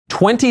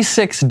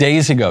26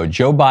 days ago,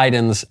 Joe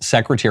Biden's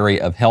Secretary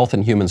of Health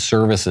and Human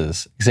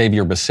Services,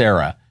 Xavier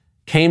Becerra,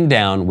 came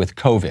down with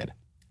COVID.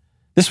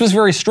 This was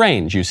very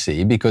strange, you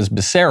see, because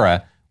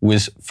Becerra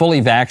was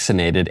fully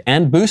vaccinated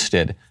and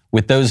boosted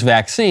with those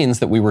vaccines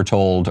that we were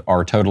told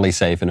are totally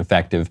safe and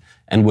effective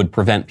and would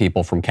prevent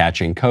people from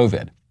catching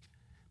COVID.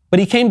 But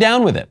he came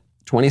down with it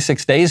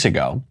 26 days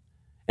ago,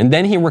 and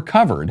then he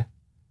recovered.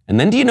 And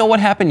then do you know what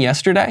happened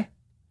yesterday?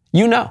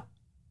 You know.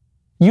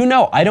 You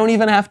know. I don't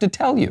even have to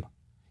tell you.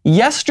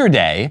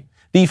 Yesterday,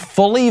 the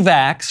fully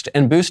vaxxed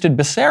and boosted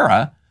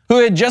Becerra, who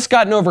had just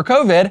gotten over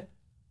COVID,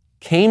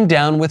 came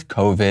down with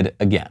COVID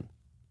again.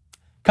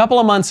 A couple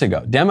of months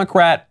ago,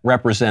 Democrat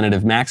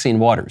Representative Maxine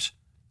Waters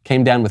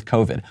came down with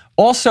COVID.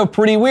 Also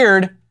pretty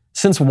weird,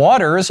 since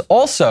Waters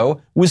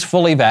also was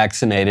fully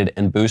vaccinated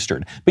and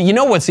boosted. But you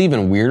know what's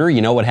even weirder?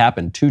 You know what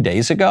happened 2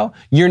 days ago?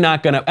 You're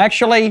not going to,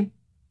 actually,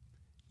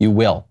 you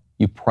will.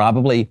 You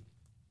probably,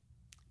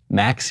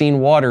 Maxine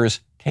Waters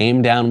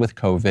came down with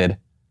COVID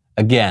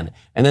again.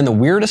 And then the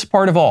weirdest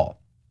part of all,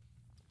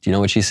 do you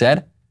know what she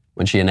said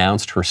when she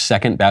announced her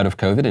second bout of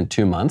COVID in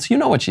 2 months? You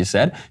know what she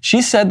said.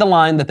 She said the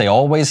line that they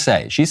always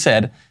say. She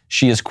said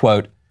she is,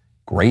 quote,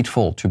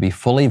 grateful to be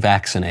fully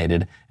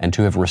vaccinated and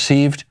to have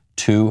received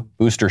 2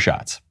 booster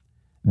shots.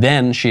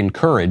 Then she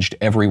encouraged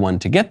everyone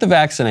to get the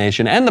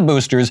vaccination and the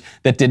boosters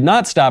that did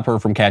not stop her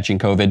from catching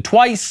COVID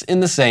twice in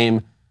the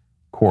same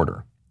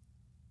quarter.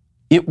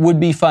 It would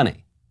be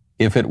funny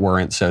if it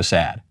weren't so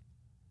sad.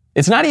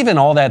 It's not even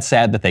all that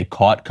sad that they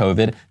caught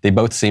COVID. They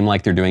both seem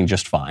like they're doing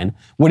just fine.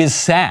 What is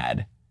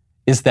sad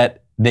is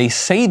that they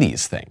say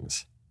these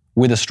things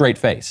with a straight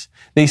face.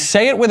 They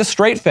say it with a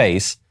straight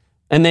face,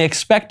 and they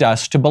expect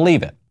us to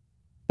believe it.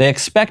 They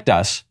expect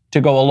us to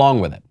go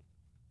along with it.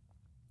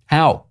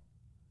 How?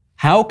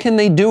 How can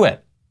they do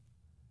it?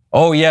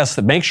 Oh,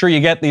 yes, make sure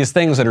you get these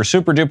things that are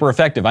super duper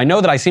effective. I know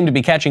that I seem to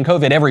be catching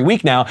COVID every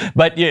week now,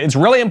 but it's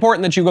really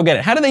important that you go get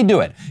it. How do they do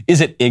it?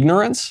 Is it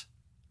ignorance?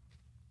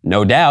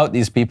 No doubt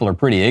these people are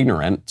pretty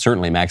ignorant.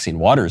 Certainly Maxine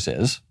Waters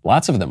is.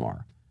 Lots of them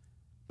are.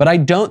 But I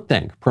don't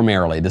think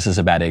primarily this is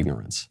about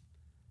ignorance.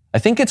 I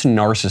think it's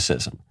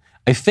narcissism.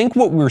 I think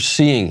what we're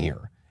seeing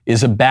here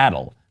is a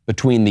battle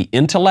between the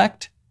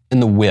intellect and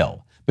the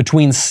will,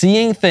 between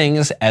seeing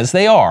things as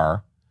they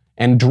are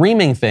and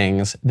dreaming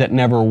things that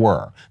never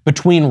were,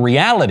 between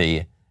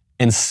reality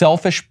and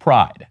selfish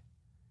pride.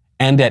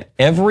 And at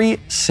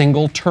every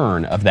single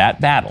turn of that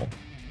battle,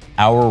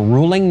 our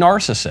ruling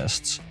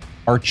narcissists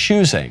are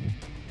choosing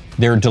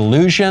their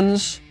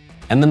delusions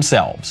and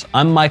themselves.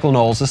 I'm Michael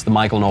Knowles. This is The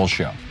Michael Knowles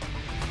Show.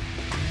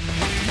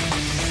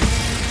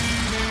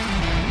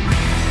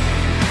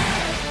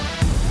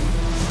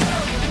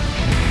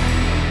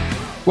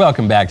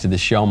 Welcome back to the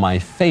show. My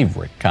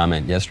favorite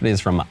comment yesterday is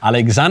from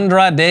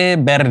Alexandra de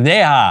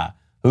Berdeja,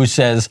 who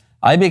says,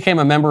 I became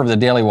a member of the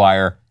Daily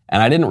Wire,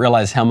 and I didn't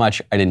realize how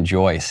much I'd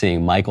enjoy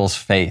seeing Michael's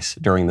face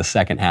during the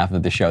second half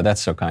of the show.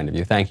 That's so kind of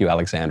you. Thank you,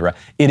 Alexandra.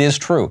 It is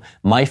true.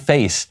 My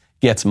face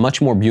gets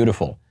much more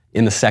beautiful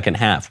in the second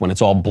half when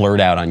it's all blurred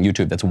out on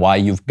YouTube. That's why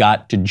you've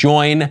got to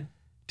join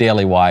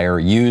Daily Wire.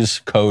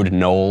 Use code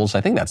Knowles.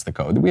 I think that's the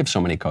code. We have so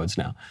many codes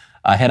now.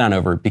 Head on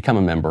over, become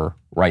a member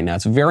right now.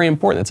 It's very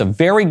important. It's a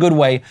very good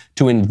way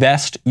to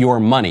invest your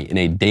money in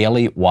a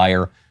Daily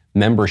Wire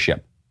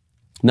membership.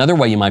 Another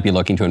way you might be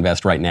looking to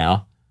invest right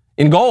now,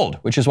 in gold,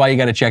 which is why you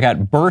got to check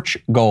out Birch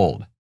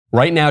Gold.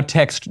 Right now,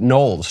 text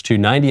Knowles to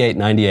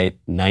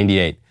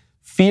 989898.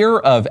 Fear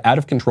of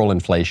out-of-control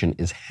inflation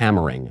is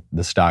hammering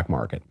the stock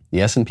market.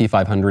 The S&P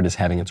 500 is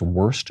having its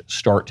worst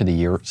start to the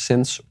year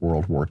since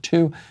World War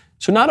II.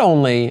 So not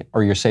only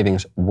are your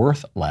savings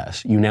worth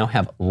less, you now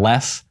have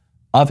less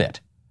of it.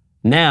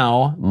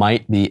 Now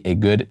might be a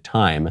good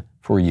time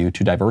for you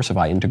to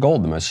diversify into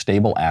gold, the most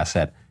stable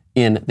asset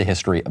in the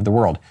history of the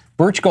world.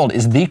 Birch Gold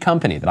is the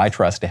company that I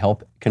trust to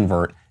help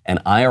convert an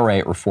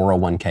IRA or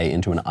 401k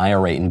into an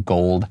IRA in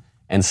gold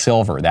and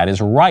silver. That is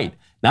right.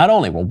 Not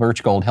only will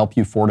Birch Gold help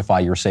you fortify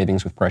your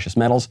savings with precious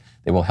metals,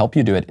 they will help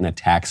you do it in a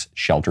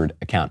tax-sheltered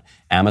account.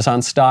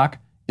 Amazon stock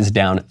is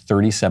down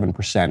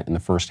 37% in the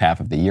first half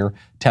of the year.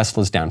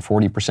 Tesla's down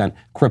 40%.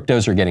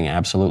 Cryptos are getting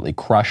absolutely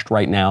crushed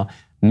right now.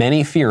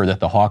 Many fear that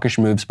the hawkish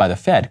moves by the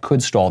Fed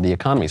could stall the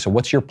economy. So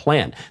what's your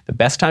plan? The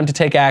best time to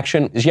take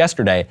action is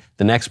yesterday.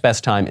 The next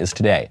best time is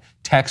today.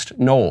 Text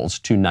Knowles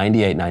to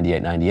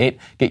 989898.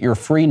 Get your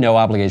free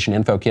no-obligation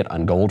info kit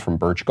on gold from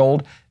Birch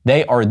Gold.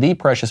 They are the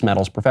precious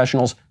metals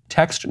professionals.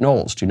 Text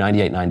Knowles to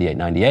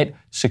 989898.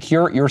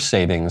 Secure your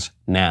savings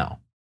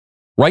now.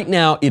 Right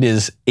now, it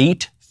is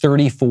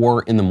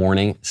 8:34 in the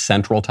morning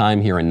Central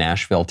Time here in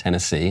Nashville,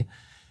 Tennessee.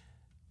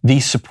 The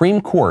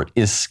Supreme Court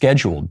is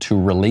scheduled to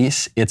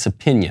release its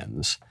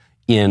opinions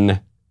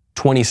in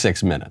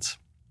 26 minutes.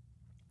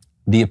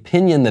 The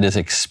opinion that is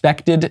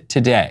expected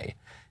today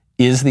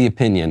is the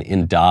opinion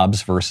in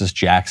Dobbs versus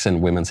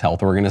Jackson Women's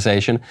Health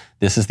Organization.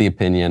 This is the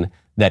opinion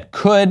that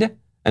could,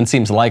 and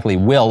seems likely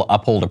will,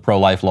 uphold a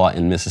pro-life law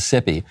in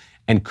Mississippi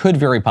and could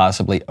very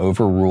possibly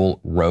overrule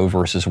Roe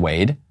versus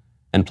Wade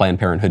and Planned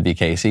Parenthood v.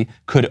 Casey,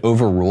 could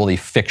overrule the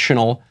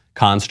fictional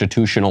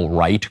constitutional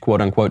right,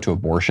 quote unquote, to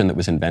abortion that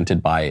was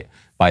invented by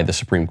the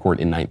Supreme Court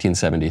in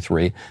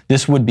 1973.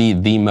 This would be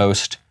the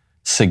most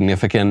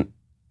significant,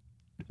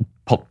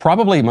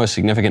 probably most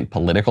significant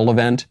political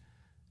event,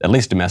 at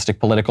least domestic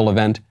political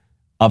event,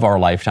 of our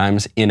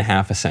lifetimes in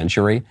half a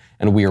century,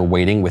 and we are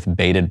waiting with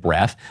bated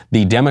breath.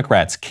 The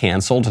Democrats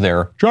canceled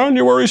their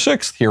January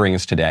 6th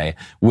hearings today,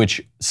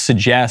 which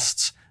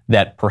suggests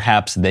that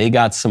perhaps they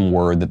got some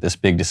word that this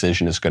big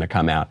decision is going to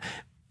come out.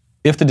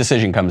 If the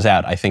decision comes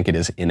out, I think it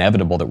is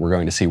inevitable that we're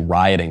going to see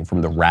rioting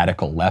from the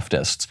radical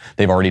leftists.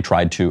 They've already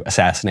tried to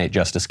assassinate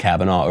Justice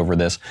Kavanaugh over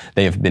this.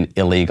 They have been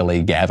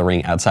illegally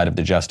gathering outside of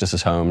the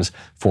justices' homes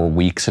for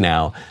weeks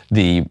now.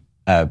 The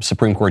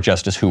Supreme Court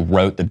justice who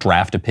wrote the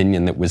draft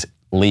opinion that was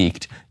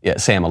leaked,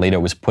 Sam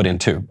Alito, was put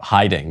into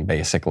hiding,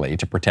 basically,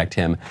 to protect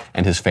him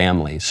and his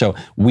family. So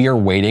we are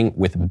waiting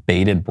with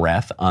bated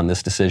breath on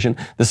this decision.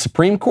 The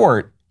Supreme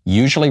Court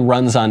usually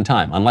runs on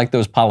time. Unlike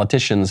those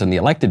politicians and the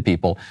elected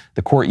people,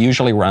 the court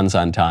usually runs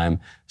on time.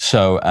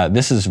 So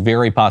this is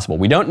very possible.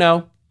 We don't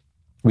know.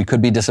 We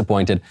could be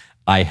disappointed.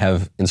 I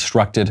have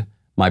instructed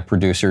my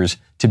producers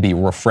to be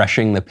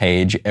refreshing the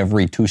page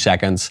every 2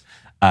 seconds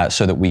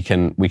so that we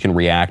can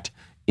react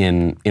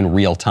in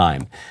real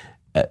time.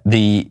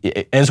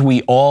 As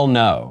we all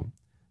know,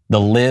 the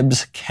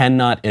libs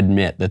cannot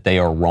admit that they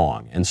are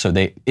wrong. And so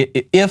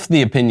if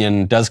the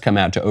opinion does come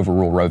out to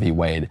overrule Roe v.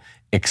 Wade,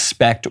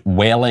 expect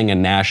wailing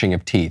and gnashing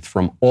of teeth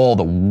from all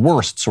the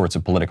worst sorts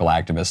of political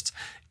activists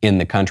in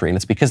the country. And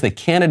it's because they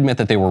can't admit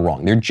that they were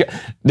wrong.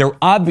 They're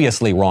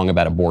obviously wrong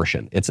about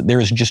abortion.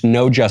 There's just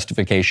no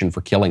justification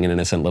for killing an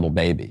innocent little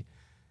baby.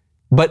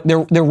 But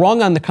they're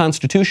wrong on the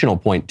constitutional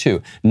point,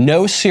 too.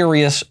 No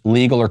serious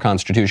legal or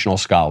constitutional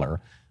scholar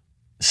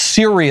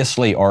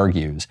seriously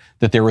argues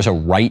that there is a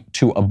right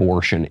to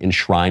abortion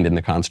enshrined in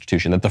the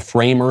Constitution, that the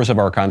framers of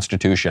our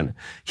Constitution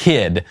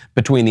hid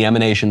between the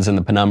emanations and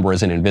the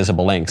penumbras and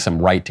invisible ink some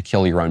right to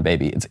kill your own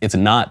baby. It's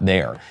not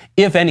there.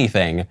 If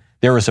anything,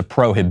 there is a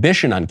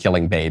prohibition on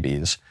killing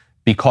babies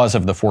because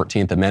of the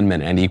 14th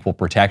Amendment and equal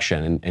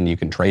protection, and you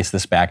can trace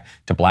this back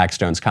to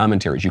Blackstone's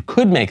commentaries. You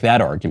could make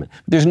that argument,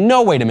 but there's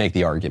no way to make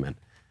the argument,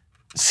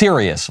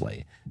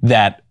 seriously,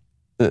 that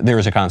there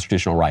is a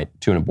constitutional right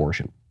to an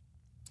abortion.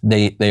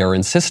 They are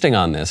insisting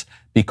on this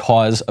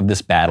because of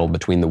this battle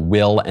between the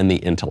will and the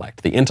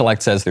intellect. The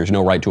intellect says there's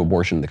no right to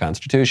abortion in the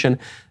Constitution.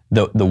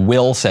 The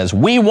will says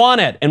we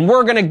want it and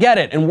we're going to get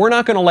it, and we're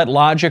not going to let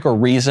logic or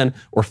reason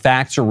or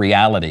facts or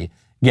reality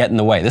get in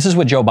the way. This is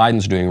what Joe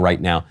Biden's doing right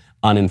now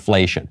on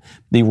inflation.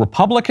 The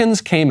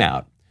Republicans came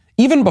out,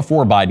 even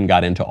before Biden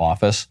got into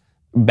office,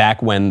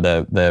 back when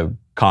the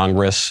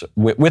Congress,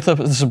 with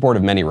the support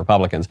of many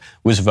Republicans,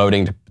 was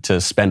voting to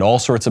spend all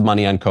sorts of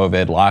money on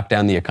COVID, lock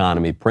down the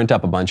economy, print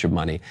up a bunch of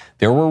money.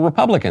 There were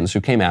Republicans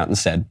who came out and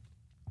said,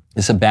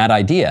 it's a bad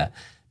idea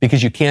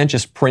because you can't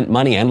just print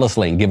money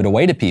endlessly and give it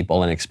away to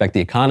people and expect the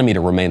economy to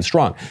remain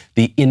strong.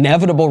 The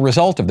inevitable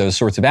result of those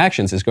sorts of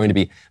actions is going to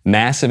be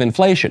massive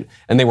inflation.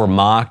 And they were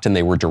mocked and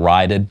they were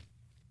derided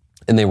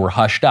and they were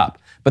hushed up.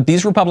 But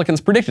these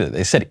Republicans predicted it.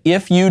 They said,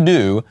 if you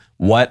do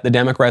what the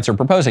Democrats are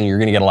proposing, you're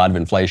going to get a lot of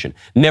inflation.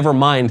 Never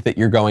mind that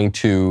you're going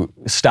to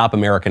stop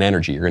American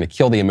energy. You're going to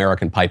kill the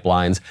American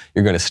pipelines.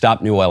 You're going to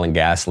stop new oil and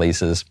gas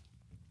leases.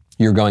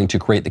 You're going to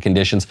create the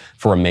conditions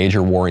for a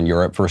major war in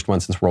Europe, first one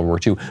since World War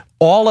II.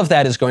 All of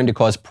that is going to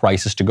cause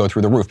prices to go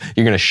through the roof.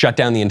 You're going to shut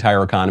down the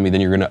entire economy,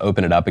 then you're going to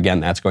open it up again.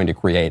 That's going to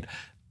create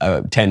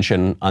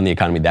tension on the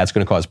economy. That's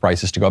going to cause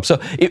prices to go up.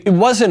 So it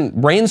wasn't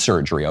brain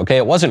surgery, okay?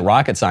 It wasn't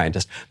rocket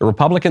scientists. The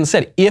Republicans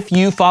said, if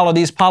you follow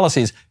these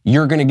policies,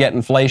 you're going to get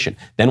inflation.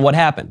 Then what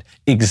happened?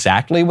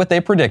 Exactly what they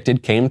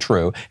predicted came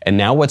true. And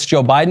now what's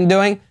Joe Biden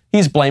doing?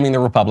 He's blaming the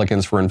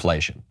Republicans for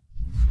inflation.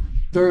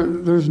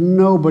 There's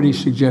nobody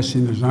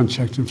suggesting there's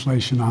unchecked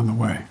inflation on the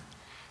way.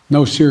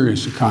 No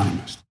serious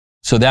economist.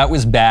 So that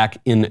was back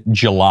in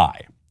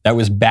July. That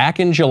was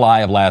back in July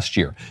of last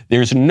year.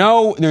 There's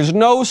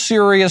no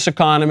serious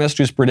economist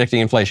who's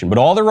predicting inflation, but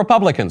all the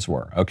Republicans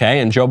were, okay?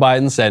 And Joe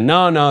Biden said,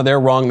 no, they're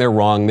wrong,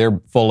 they're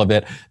full of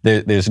it.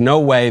 There's no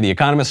way, the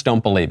economists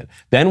don't believe it.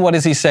 Then what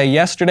does he say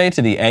yesterday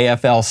to the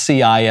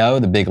AFL-CIO,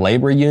 the big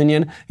labor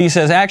union? He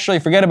says, actually,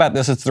 forget about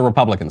this, it's the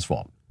Republicans'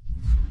 fault.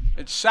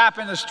 It's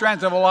sapping the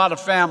strength of a lot of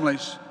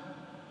families.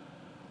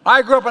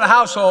 I grew up in a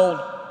household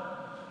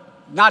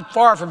not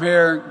far from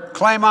here,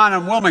 Claymont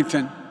and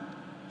Wilmington,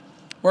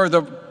 where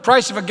the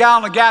price of a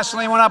gallon of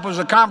gasoline went up was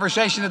a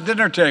conversation at the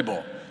dinner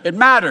table. It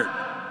mattered.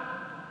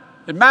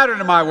 It mattered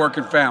to my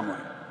working family.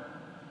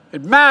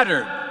 It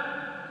mattered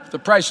if the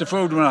price of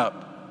food went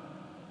up.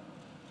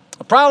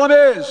 The problem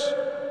is,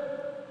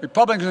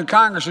 Republicans in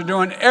Congress are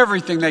doing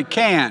everything they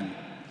can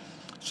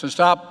to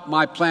stop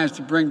my plans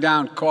to bring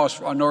down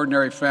costs on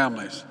ordinary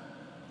families.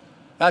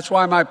 That's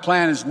why my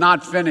plan is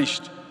not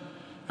finished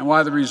and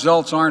why the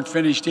results aren't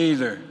finished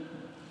either.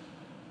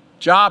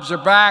 Jobs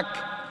are back,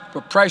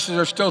 but prices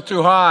are still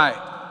too high.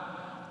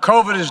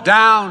 COVID is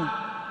down,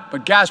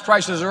 but gas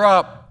prices are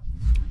up.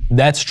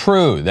 That's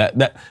true.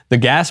 That the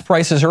gas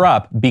prices are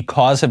up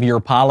because of your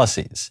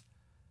policies.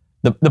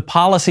 The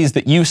policies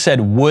that you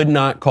said would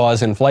not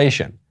cause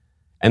inflation.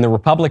 And the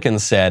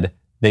Republicans said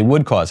they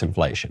would cause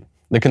inflation.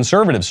 The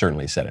conservatives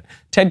certainly said it.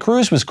 Ted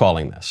Cruz was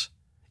calling this.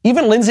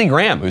 Even Lindsey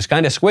Graham, who's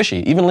kind of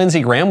squishy, even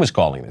Lindsey Graham was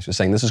calling this, was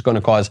saying this is going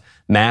to cause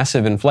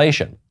massive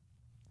inflation.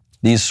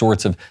 These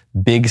sorts of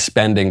big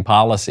spending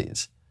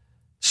policies.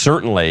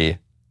 Certainly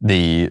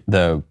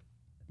the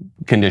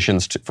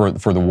conditions for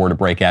the war to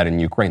break out in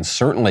Ukraine,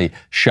 certainly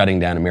shutting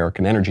down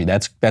American energy,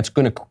 that's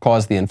going to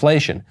cause the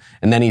inflation.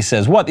 And then he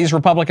says, what, these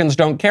Republicans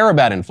don't care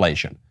about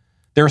inflation.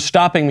 They're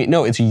stopping me.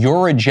 No, it's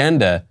your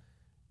agenda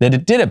that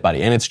it did it,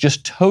 buddy. And it's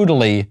just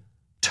totally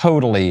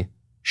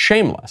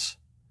shameless.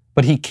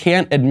 But he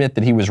can't admit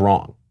that he was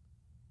wrong.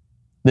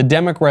 The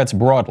Democrats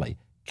broadly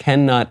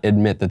cannot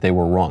admit that they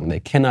were wrong. They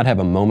cannot have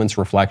a moment's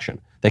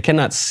reflection. They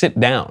cannot sit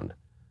down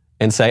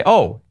and say,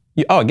 oh,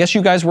 I guess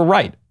you guys were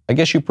right. I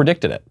guess you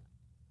predicted it.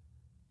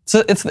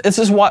 So this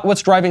is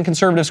what's driving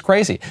conservatives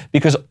crazy,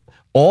 because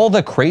all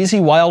the crazy,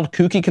 wild,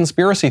 kooky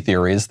conspiracy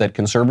theories that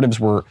conservatives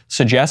were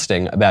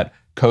suggesting about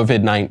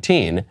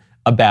COVID-19,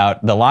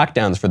 about the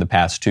lockdowns for the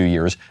past 2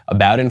 years,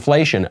 about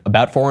inflation,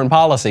 about foreign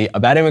policy,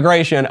 about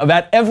immigration,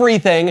 about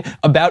everything,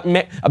 about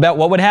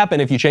what would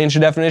happen if you change the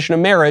definition of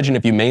marriage and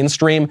if you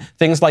mainstream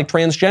things like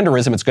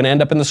transgenderism, it's going to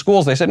end up in the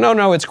schools. They said,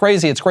 no, it's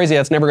crazy,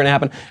 that's never going to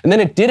happen. And then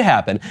it did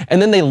happen.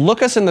 And then they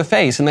look us in the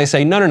face and they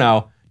say,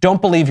 no,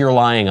 don't believe your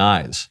lying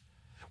eyes.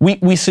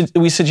 We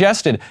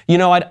suggested,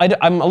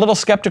 I'm a little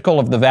skeptical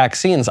of the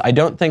vaccines. I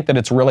don't think that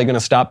it's really going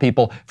to stop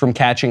people from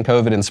catching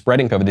COVID and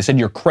spreading COVID. They said,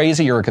 you're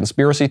crazy, you're a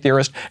conspiracy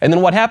theorist. And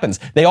then what happens?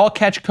 They all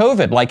catch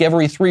COVID like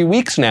every 3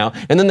 weeks now.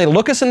 And then they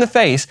look us in the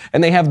face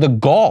and they have the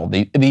gall,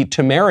 the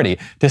temerity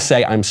to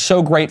say, I'm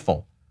so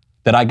grateful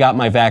that I got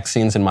my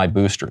vaccines and my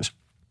boosters.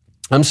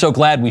 I'm so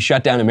glad we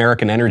shut down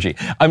American energy.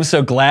 I'm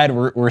so glad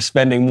we're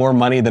spending more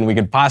money than we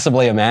could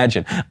possibly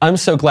imagine. I'm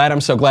so glad.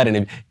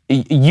 And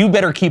you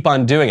better keep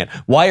on doing it.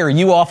 Why are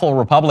you awful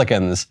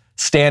Republicans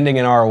standing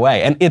in our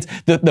way? And it's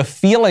the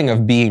feeling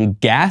of being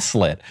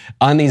gaslit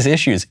on these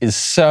issues is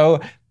so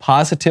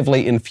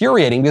positively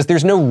infuriating because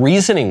there's no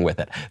reasoning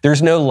with it.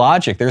 There's no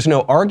logic. There's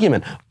no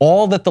argument.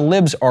 All that the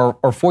libs are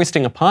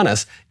foisting upon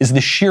us is the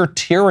sheer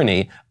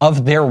tyranny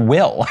of their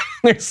will.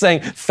 They're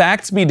saying,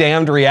 facts be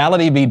damned,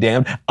 reality be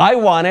damned. I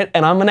want it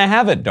and I'm going to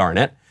have it, darn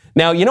it.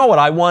 Now, you know what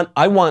I want?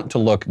 I want to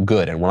look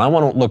good. And when I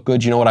want to look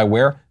good, you know what I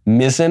wear?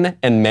 Mizzen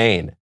and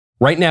Main.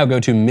 Right now, go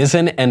to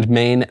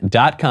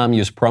mizzenandmain.com,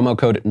 use promo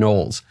code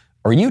Knowles.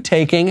 Are you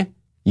taking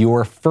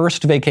your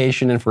first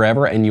vacation in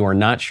forever and you are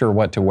not sure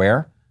what to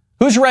wear?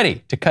 Who's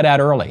ready to cut out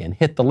early and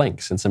hit the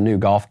links in some new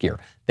golf gear?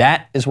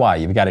 That is why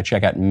you've got to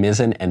check out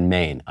Mizzen and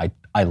Main.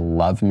 I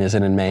love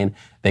Mizzen and Main.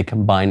 They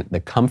combine the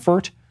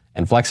comfort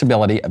and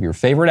flexibility of your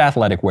favorite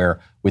athletic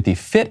wear with the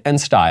fit and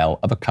style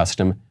of a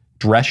custom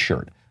dress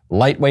shirt.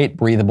 Lightweight,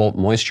 breathable,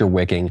 moisture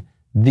wicking.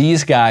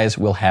 These guys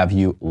will have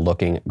you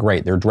looking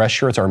great. Their dress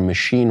shirts are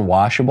machine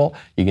washable.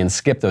 You can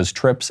skip those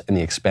trips and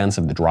the expense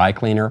of the dry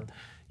cleaner.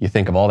 You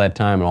think of all that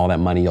time and all that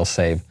money you'll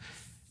save.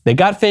 They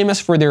got famous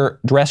for their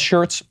dress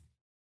shirts.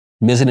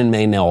 Mizzen and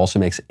Main now also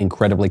makes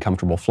incredibly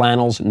comfortable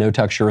flannels,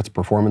 no-tuck shirts,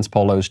 performance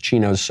polos,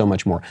 chinos, so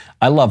much more.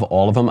 I love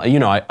all of them.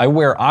 I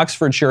wear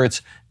Oxford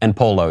shirts and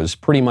polos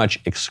pretty much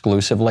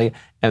exclusively.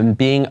 And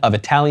being of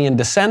Italian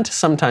descent,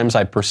 sometimes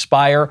I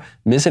perspire.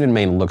 Mizzen and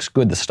Main looks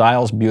good. The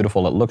style's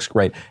beautiful. It looks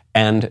great.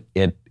 And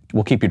it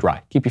will keep you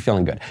dry, keep you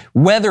feeling good.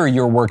 Whether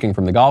you're working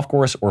from the golf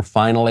course or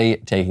finally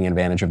taking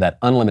advantage of that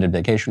unlimited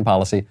vacation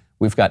policy,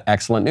 we've got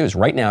excellent news.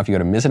 Right now, if you go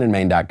to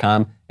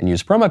mizzenandmain.com and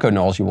use promo code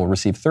Knowles, you will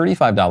receive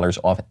 $35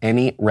 off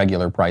any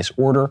regular price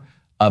order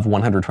of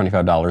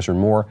 $125 or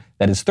more.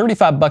 That is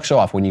 $35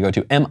 off when you go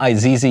to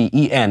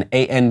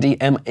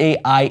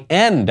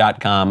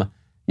mizzenandmain.com.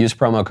 Use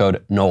promo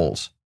code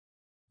Knowles.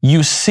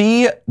 You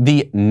see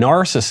the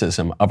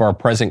narcissism of our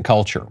present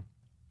culture,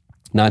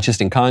 not just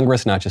in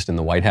Congress, not just in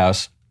the White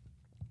House.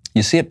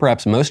 You see it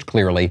perhaps most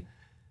clearly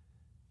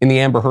in the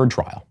Amber Heard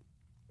trial.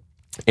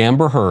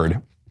 Amber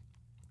Heard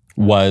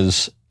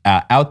was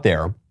out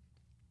there.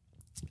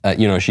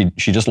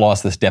 She just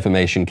lost this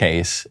defamation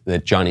case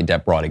that Johnny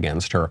Depp brought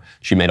against her.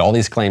 She made all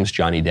these claims.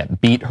 Johnny Depp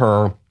beat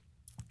her.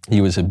 He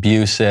was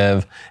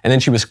abusive. And then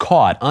she was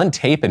caught on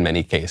tape in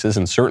many cases,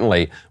 and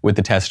certainly with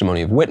the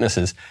testimony of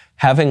witnesses,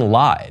 having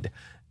lied.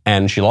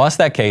 And she lost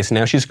that case.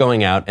 Now she's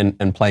going out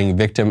and playing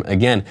victim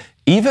again.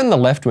 Even the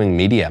left-wing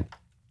media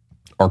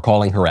are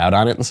calling her out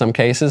on it in some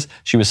cases.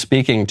 She was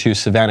speaking to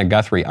Savannah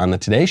Guthrie on the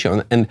Today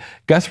Show, and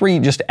Guthrie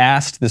just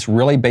asked this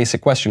really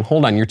basic question.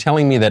 Hold on, you're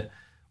telling me that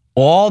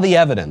all the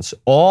evidence,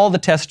 all the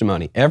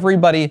testimony,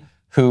 everybody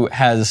who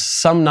has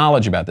some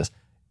knowledge about this,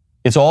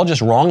 it's all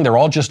just wrong? They're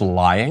all just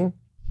lying?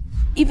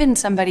 Even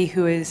somebody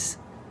who is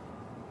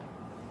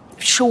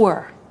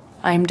sure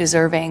I'm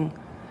deserving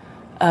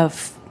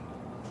of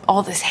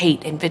all this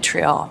hate and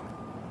vitriol,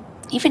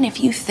 even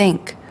if you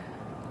think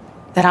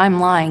that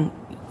I'm lying,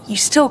 you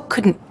still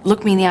couldn't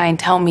look me in the eye and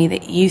tell me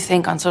that you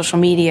think on social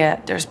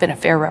media there's been a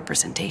fair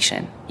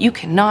representation. You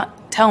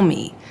cannot tell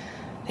me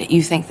that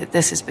you think that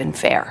this has been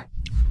fair.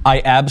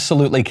 I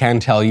absolutely can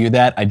tell you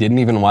that. I didn't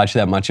even watch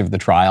that much of the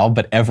trial,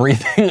 but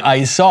everything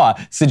I saw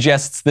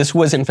suggests this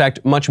was, in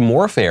fact, much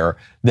more fair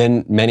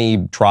than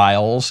many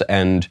trials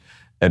and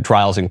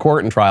trials in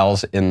court and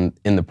trials in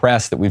the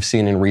press that we've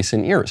seen in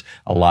recent years.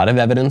 A lot of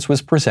evidence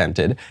was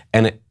presented,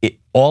 and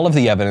all of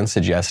the evidence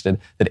suggested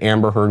that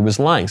Amber Heard was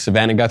lying.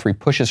 Savannah Guthrie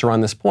pushes her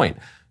on this point.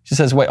 She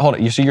says, wait, hold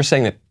on. So you're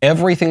saying that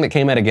everything that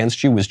came out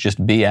against you was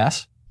just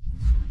BS?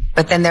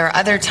 But then there are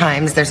other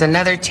times, there's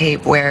another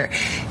tape where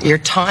you're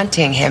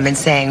taunting him and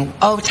saying,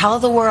 oh, tell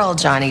the world,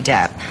 Johnny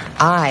Depp,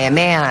 I, a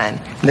man,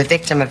 am a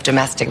victim of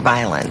domestic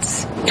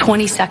violence.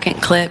 20-second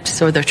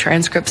clips or the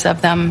transcripts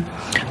of them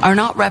are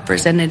not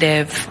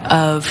representative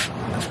of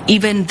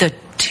even the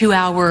 2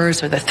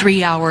 hours or the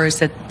 3 hours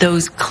that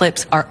those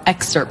clips are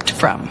excerpt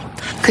from.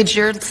 Could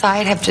your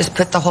side have just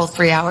put the whole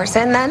 3 hours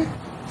in then?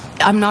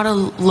 I'm not a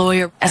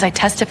lawyer. As I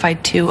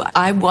testified to,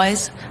 I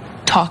was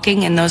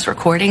talking in those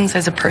recordings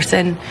as a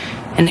person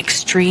in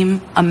extreme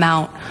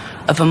amount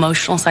of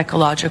emotional,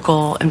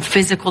 psychological, and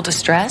physical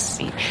distress.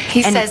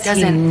 He says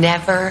he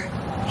never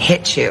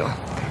hit you.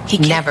 He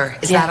never.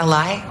 Is that a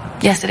lie?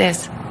 Yes, it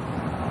is.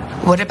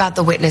 What about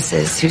the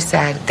witnesses who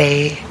said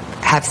they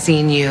have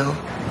seen you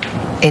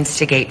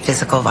instigate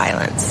physical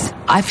violence?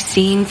 I've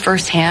seen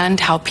firsthand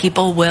how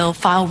people will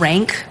file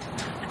rank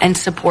and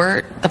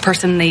support the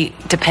person they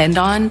depend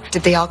on.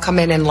 Did they all come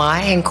in and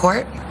lie in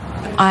court?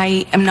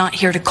 I am not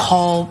here to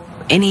call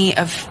any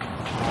of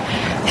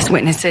his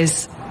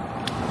witnesses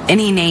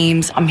any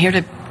names. I'm here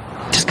to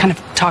just kind of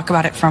talk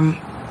about it from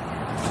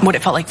what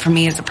it felt like for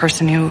me as a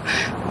person who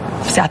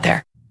sat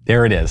there.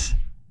 There it is.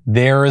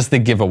 There is the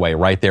giveaway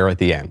right there at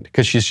the end,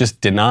 because she's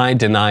just deny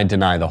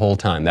the whole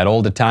time. That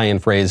old Italian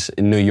phrase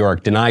in New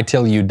York, deny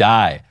till you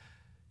die.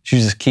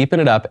 She's just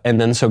keeping it up.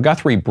 And then so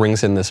Guthrie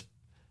brings in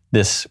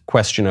this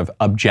question of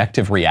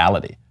objective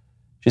reality.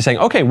 She's saying,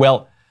 okay,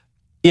 well,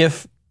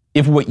 if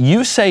what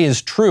you say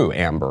is true,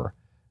 Amber,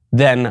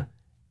 then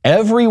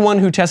everyone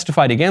who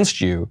testified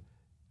against you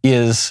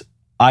is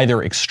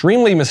either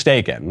extremely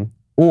mistaken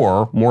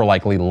or more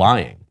likely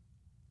lying.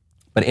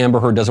 But Amber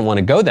Heard doesn't want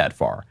to go that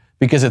far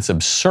because it's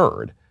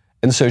absurd.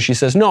 And so she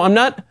says, no, I'm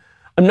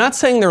not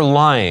saying they're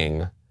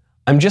lying.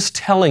 I'm just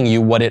telling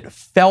you what it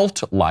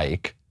felt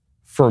like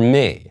for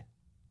me.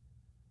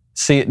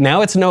 See,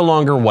 now it's no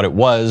longer what it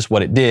was,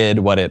 what it did,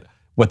 what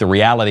the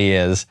reality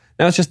is.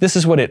 Now it's just, this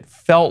is what it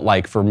felt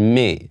like for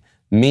me.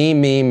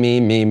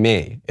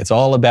 Me. It's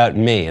all about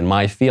me and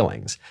my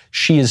feelings.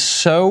 She is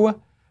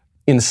so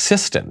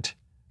insistent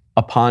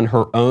upon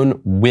her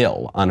own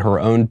will, on her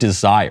own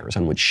desires,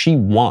 on what she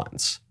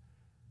wants,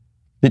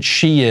 that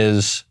she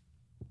is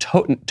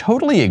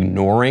totally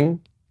ignoring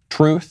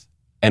truth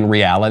and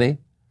reality.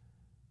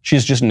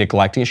 She's just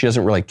neglecting it. She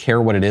doesn't really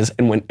care what it is.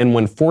 And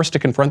when forced to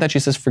confront that, she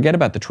says, forget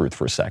about the truth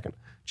for a second.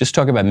 Just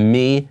talk about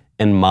me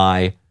and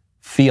my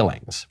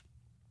feelings.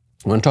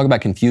 I want to talk about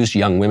confused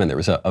young women. There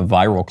was a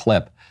viral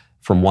clip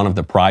from one of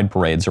the pride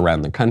parades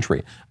around the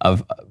country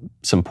of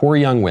some poor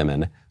young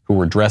women who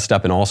were dressed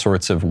up in all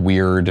sorts of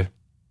weird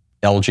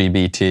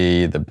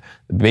LGBT, the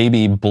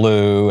baby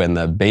blue and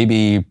the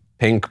baby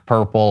pink,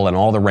 purple, and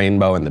all the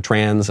rainbow and the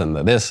trans and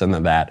the this and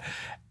the that.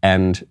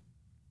 And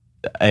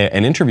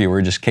an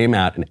interviewer just came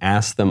out and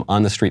asked them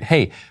on the street,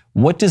 hey,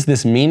 what does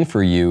this mean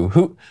for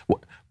you?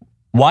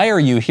 Why are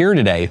you here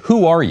today?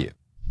 Who are you?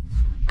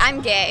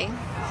 I'm gay.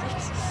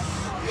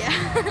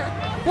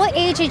 What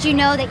age did you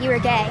know that you were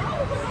gay?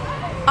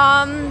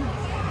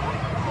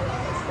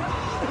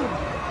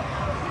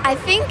 I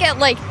think at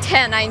like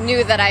 10 I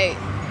knew that I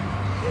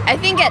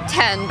think at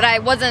 10, but I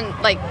wasn't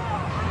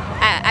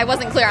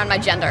clear on my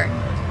gender.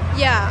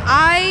 Yeah,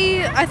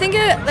 I think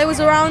it was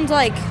around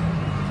like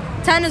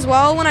 10 as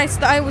well when I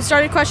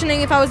started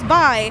questioning if I was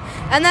bi.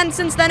 And then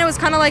since then it was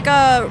kind of like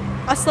a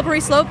slippery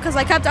slope because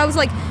I was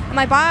like, am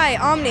I bi,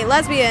 omni,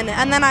 lesbian?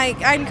 And then I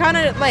kind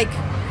of like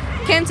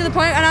came to the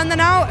point, and then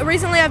now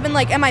recently I've been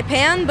like, am I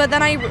pan? But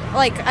then I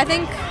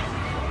think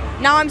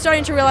now I'm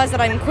starting to realize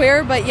that I'm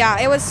queer. But yeah,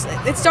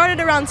 it started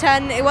around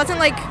 10. It wasn't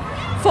like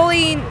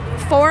fully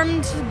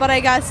formed, but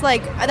I guess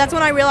like that's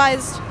when I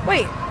realized,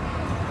 wait,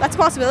 that's a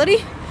possibility.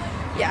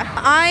 Yeah,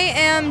 I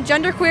am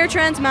genderqueer,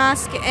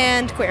 transmasc,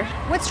 and queer.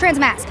 What's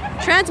transmasc?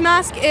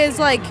 Transmasc is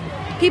like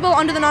people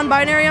under the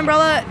non-binary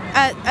umbrella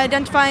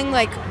identifying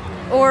like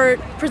or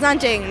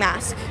presenting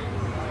masc.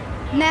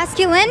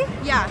 Masculine?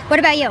 Yeah. What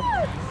about you?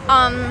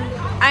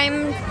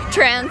 I'm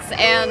trans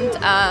and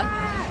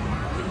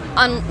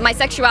my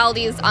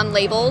sexuality is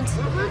unlabeled.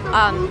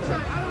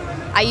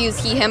 I use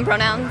he, him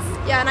pronouns.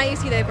 Yeah, and I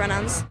use he, they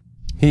pronouns.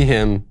 He,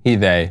 him, he,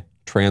 they,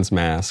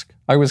 transmasc.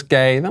 I was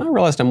gay, then I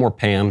realized I'm more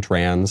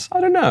pan-trans.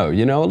 I don't know,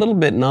 a little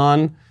bit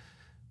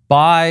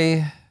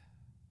bi,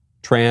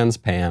 trans,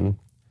 pan.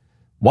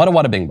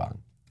 Wada bing bong.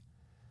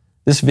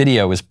 This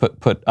video was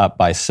put up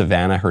by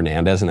Savannah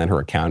Hernandez, and then her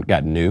account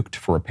got nuked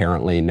for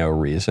apparently no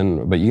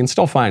reason. But you can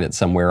still find it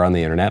somewhere on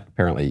the internet.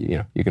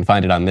 Apparently, you can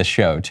find it on this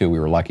show, too. We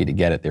were lucky to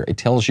get it there. It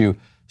tells you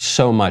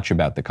so much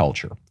about the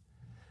culture.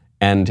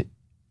 And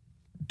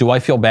do I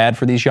feel bad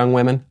for these young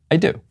women? I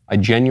do. I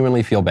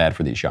genuinely feel bad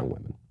for these young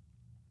women.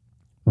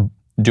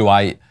 Do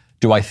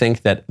I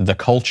think that the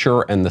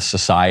culture and the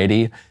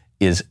society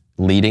is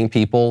leading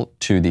people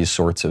to these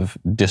sorts of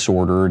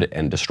disordered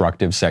and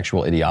destructive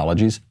sexual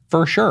ideologies?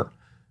 For sure.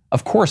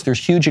 Of course, there's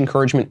huge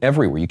encouragement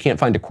everywhere. You can't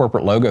find a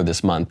corporate logo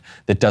this month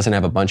that doesn't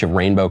have a bunch of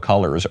rainbow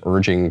colors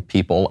urging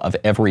people of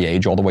every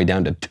age, all the way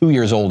down to 2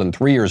 years old and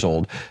 3 years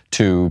old,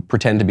 to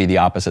pretend to be the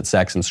opposite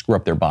sex and screw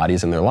up their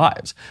bodies and their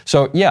lives.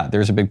 So yeah,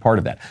 there's a big part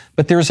of that.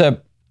 But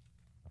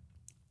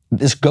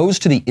this goes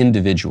to the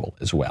individual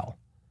as well.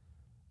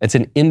 It's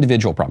an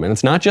individual problem. And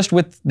it's not just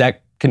with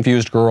that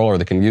confused girl or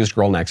the confused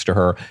girl next to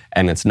her,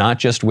 and it's not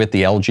just with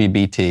the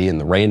LGBT and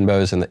the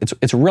rainbows, and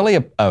it's really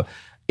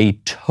a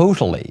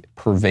totally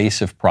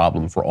pervasive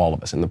problem for all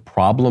of us. And the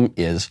problem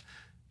is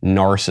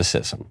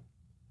narcissism.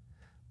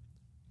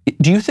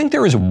 Do you think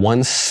there is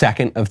 1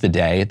 second of the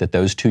day that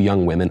those two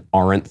young women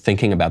aren't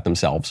thinking about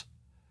themselves?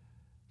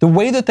 The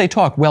way that they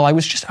talk, well, I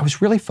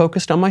was really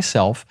focused on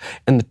myself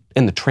and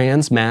the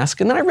trans mask,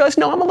 and then I realized,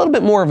 no, I'm a little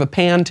bit more of a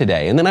pan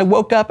today. And then I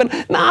woke up and,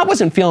 I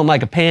wasn't feeling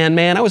like a pan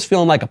man. I was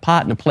feeling like a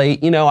pot and a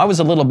plate. I was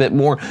a little bit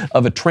more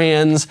of a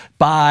trans,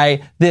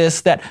 bi,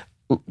 this, that.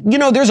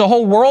 There's a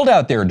whole world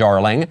out there,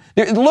 darling.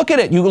 Look at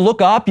it. You look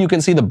up, you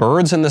can see the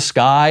birds in the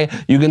sky.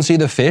 You can see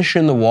the fish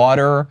in the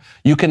water.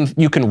 You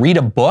can read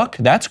a book.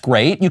 That's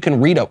great. You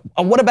can read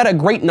what about a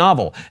great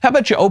novel? How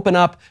about you open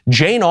up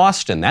Jane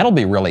Austen? That'll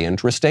be really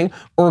interesting.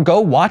 Or go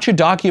watch a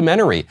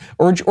documentary.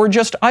 Or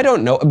just, I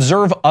don't know,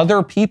 observe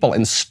other people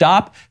and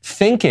stop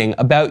thinking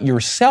about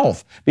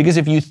yourself. Because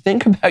if you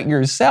think about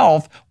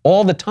yourself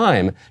all the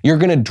time, you're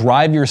going to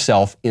drive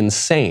yourself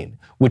insane,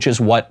 which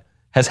is what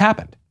has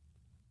happened.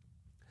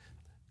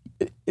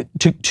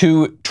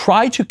 To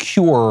try to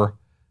cure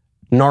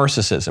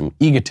narcissism,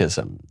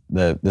 egotism,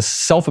 the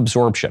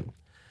self-absorption,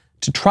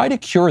 to try to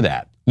cure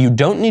that, you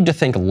don't need to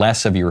think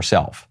less of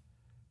yourself.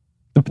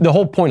 The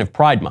whole point of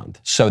Pride Month,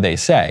 so they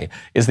say,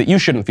 is that you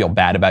shouldn't feel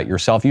bad about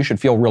yourself. You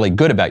should feel really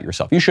good about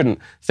yourself. You shouldn't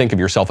think of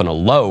yourself in a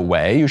low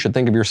way. You should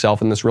think of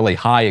yourself in this really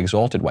high,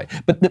 exalted way.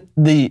 But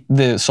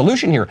the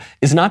solution here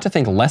is not to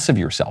think less of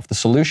yourself. The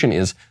solution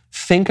is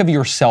think of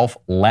yourself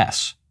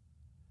less.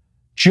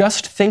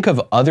 Just think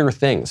of other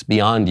things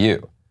beyond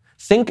you.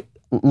 Think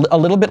a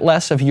little bit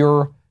less of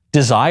your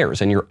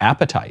desires and your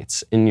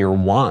appetites and your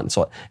wants,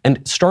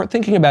 and start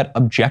thinking about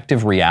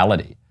objective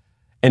reality.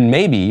 And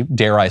maybe,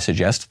 dare I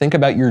suggest, think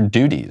about your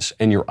duties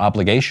and your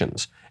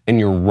obligations and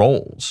your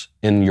roles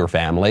in your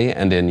family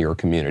and in your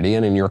community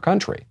and in your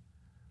country.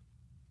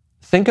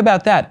 Think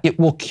about that. It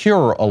will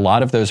cure a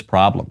lot of those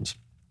problems.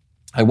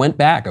 I went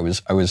back. I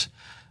was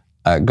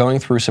going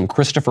through some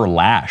Christopher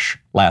Lasch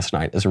last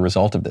night as a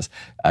result of this.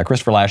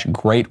 Christopher Lasch,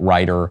 great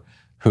writer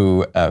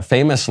who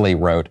famously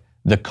wrote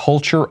The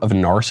Culture of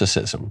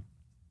Narcissism.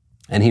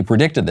 And he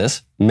predicted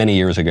this many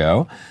years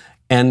ago.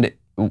 And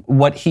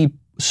what he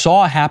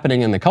saw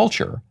happening in the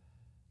culture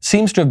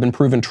seems to have been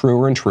proven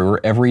truer and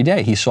truer every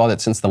day. He saw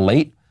that since the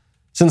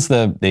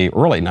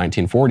early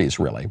 1940s,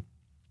 really,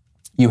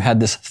 you had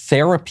this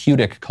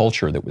therapeutic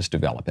culture that was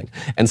developing.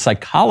 And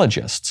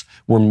psychologists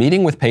were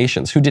meeting with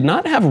patients who did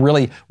not have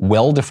really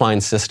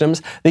well-defined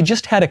systems. They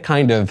just had a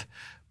kind of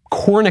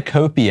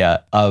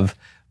cornucopia of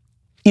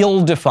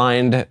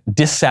ill-defined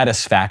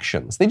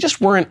dissatisfactions. They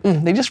just weren't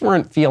feeling, they were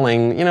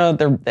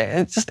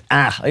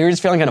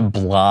just feeling kind of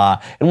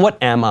blah. And what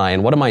am I?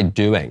 And what am I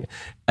doing?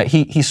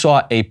 He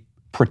saw a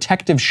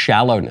protective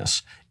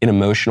shallowness in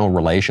emotional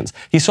relations.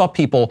 He saw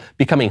people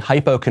becoming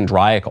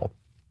hypochondriacal.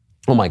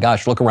 Oh my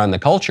gosh, look around the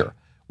culture.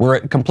 We're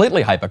a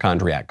completely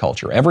hypochondriac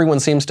culture. Everyone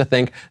seems to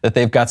think that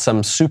they've got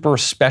some super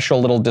special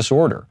little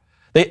disorder.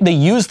 They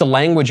use the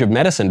language of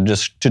medicine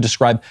to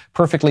describe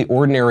perfectly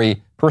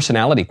ordinary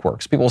personality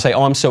quirks. People will say,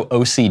 oh, I'm so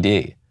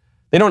OCD.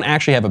 They don't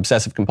actually have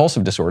obsessive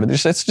compulsive disorder. I'm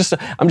just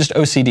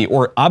OCD.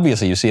 Or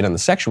obviously you see it on the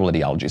sexual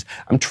ideologies.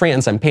 I'm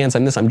trans, I'm pans,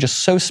 I'm this, I'm just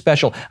so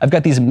special. I've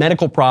got these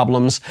medical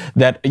problems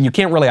that you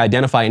can't really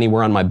identify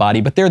anywhere on my body,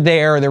 but they're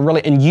there,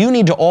 and you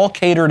need to all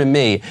cater to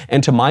me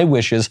and to my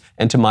wishes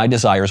and to my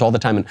desires all the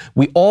time. And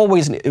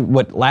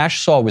what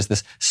Lasch saw was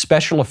this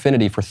special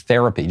affinity for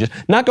therapy. Just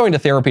not going to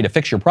therapy to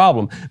fix your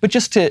problem, but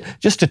just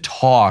to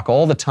talk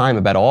all the time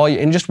about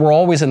we're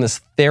always in this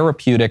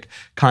therapeutic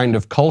kind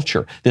of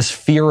culture, this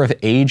fear of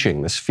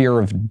aging, this fear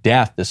of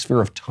death, this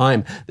fear of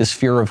time, this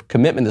fear of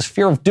commitment, this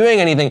fear of doing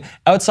anything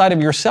outside of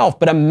yourself.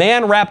 But a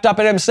man wrapped up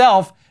in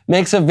himself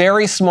makes a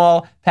very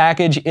small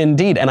package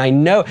indeed. And I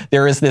know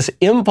there is this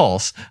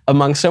impulse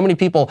among so many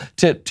people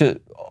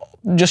to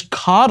just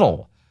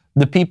coddle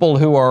the people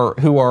who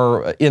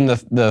are in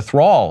the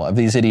thrall of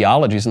these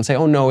ideologies and say,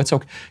 oh no, it's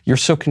okay. You're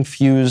so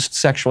confused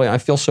sexually. I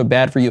feel so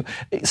bad for you.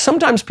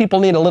 Sometimes people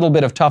need a little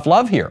bit of tough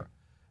love here.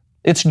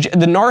 The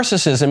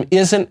narcissism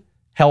isn't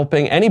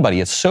helping anybody.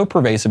 It's so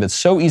pervasive. It's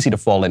so easy to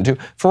fall into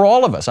for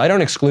all of us. I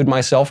don't exclude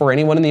myself or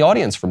anyone in the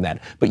audience from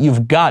that. But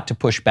you've got to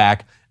push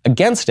back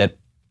against it,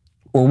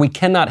 or we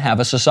cannot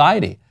have a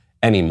society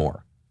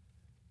anymore.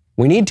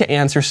 We need to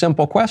answer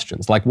simple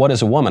questions like, what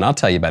is a woman? I'll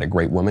tell you about a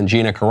great woman,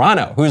 Gina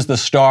Carano, who's the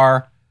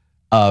star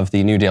of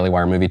the new Daily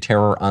Wire movie,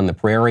 Terror on the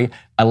Prairie.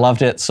 I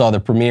loved it, saw the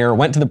premiere,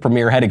 went to the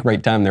premiere, had a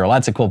great time. There are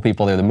lots of cool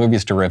people there. The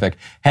movie's terrific.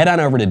 Head on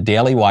over to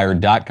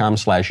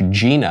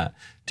dailywire.com/Gina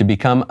to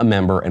become a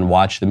member and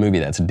watch the movie.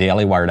 That's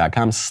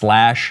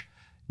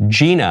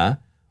dailywire.com/Gina.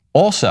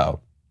 Also,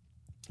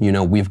 you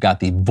know, we've got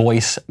the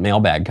voice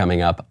mailbag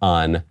coming up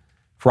on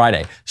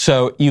Friday.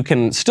 So you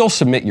can still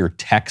submit your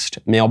text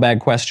mailbag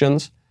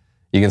questions.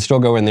 You can still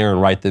go in there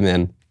and write them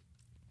in.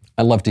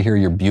 I love to hear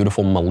your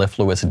beautiful,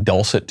 mellifluous,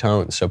 dulcet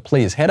tones. So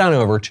please head on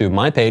over to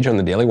my page on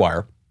the Daily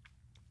Wire.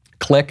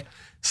 Click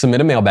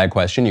Submit a Mailbag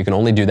Question. You can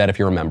only do that if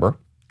you're a member.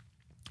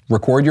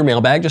 Record your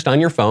mailbag just on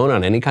your phone,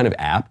 on any kind of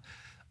app.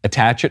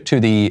 Attach it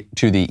to the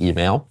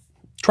email.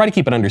 Try to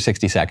keep it under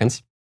 60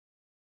 seconds.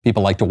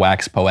 People like to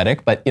wax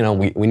poetic, but you know,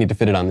 we need to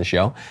fit it on the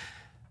show.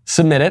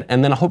 Submit it,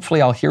 and then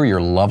hopefully I'll hear your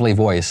lovely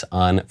voice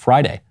on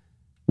Friday.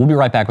 We'll be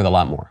right back with a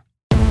lot more.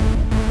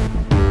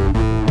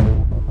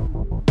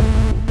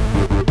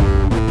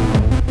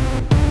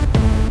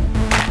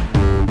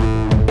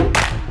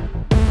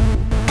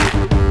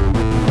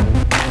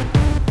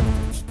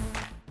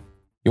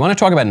 You want to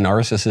talk about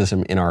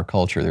narcissism in our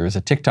culture? There was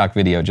a TikTok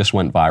video just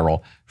went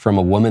viral from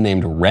a woman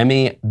named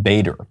Remy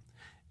Bader.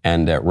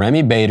 And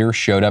Remy Bader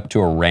showed up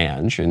to a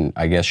ranch, and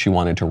I guess she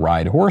wanted to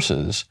ride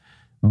horses,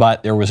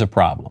 but there was a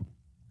problem.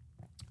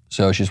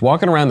 So she's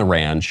walking around the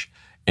ranch,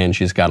 and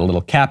she's got a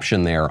little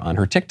caption there on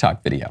her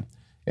TikTok video.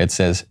 It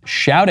says,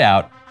 "Shout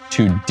out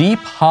to Deep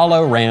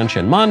Hollow Ranch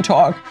in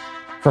Montauk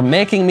for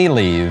making me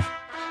leave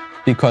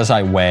because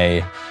I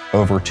weigh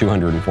over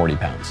 240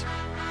 pounds."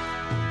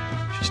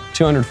 She's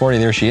 240,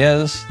 there she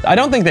is. I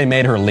don't think they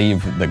made her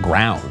leave the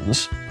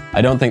grounds.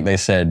 I don't think they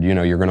said, you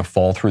know, you're going to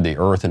fall through the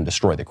earth and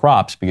destroy the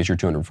crops because you're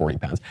 240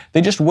 pounds.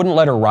 They just wouldn't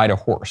let her ride a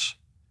horse.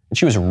 And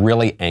she was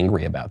really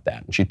angry about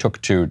that. And she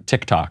took to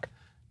TikTok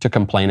to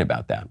complain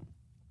about that.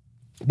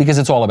 Because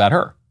it's all about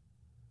her.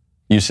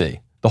 You see,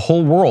 the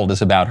whole world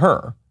is about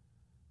her.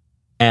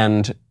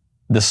 And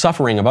the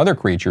suffering of other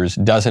creatures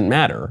doesn't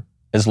matter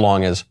as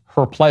long as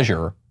her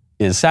pleasure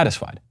is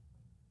satisfied.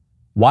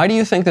 Why do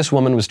you think this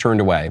woman was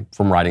turned away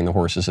from riding the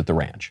horses at the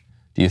ranch?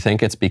 Do you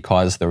think it's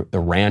because the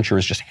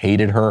ranchers just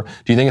hated her?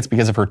 Do you think it's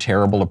because of her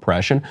terrible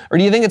oppression? Or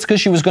do you think it's because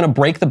she was going to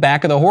break the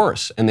back of the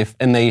horse and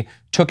they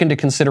took into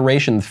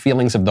consideration the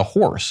feelings of the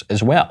horse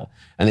as well?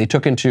 And they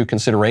took into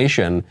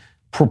consideration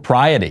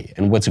propriety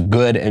and what's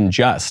good and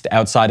just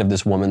outside of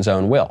this woman's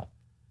own will.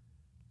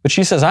 But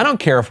she says, I don't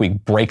care if we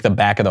break the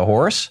back of the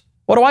horse.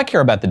 What do I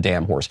care about the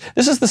damn horse?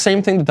 This is the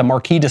same thing that the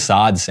Marquis de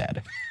Sade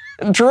said.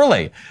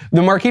 Truly,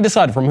 the Marquis de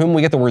Sade, from whom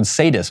we get the word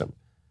sadism.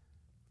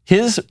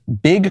 His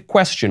big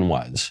question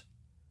was,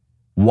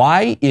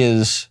 why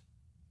is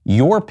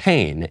your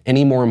pain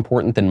any more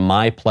important than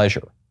my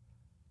pleasure?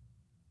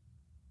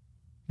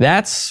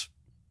 That's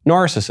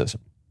narcissism.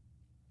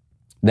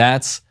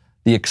 That's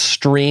the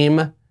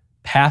extreme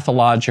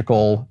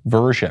pathological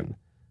version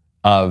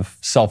of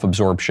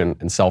self-absorption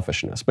and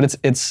selfishness. But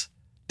it's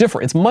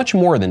different. It's much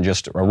more than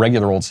just a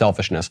regular old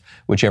selfishness,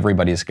 which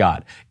everybody's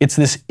got. It's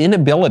this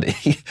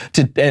inability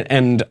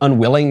and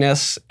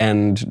unwillingness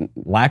and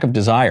lack of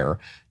desire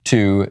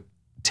to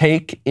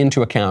take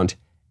into account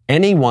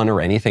anyone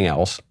or anything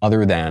else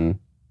other than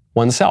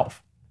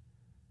oneself.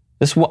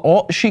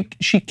 She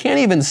can't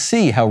even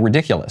see how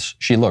ridiculous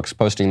she looks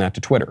posting that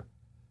to Twitter.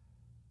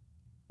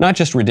 Not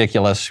just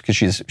ridiculous because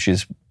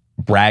she's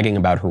bragging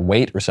about her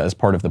weight or as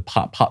part of the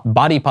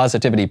body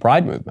positivity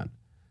pride movement.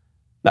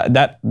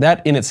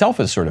 That in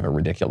itself is sort of a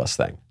ridiculous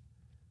thing.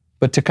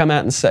 But to come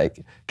out and say,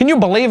 can you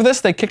believe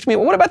this? They kicked me.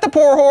 What about the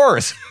poor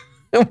horse?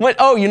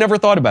 Oh, you never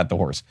thought about the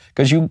horse.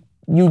 Because you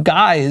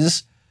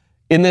guys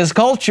in this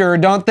culture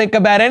don't think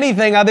about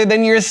anything other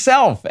than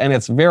yourself. And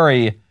it's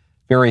very,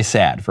 very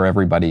sad for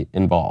everybody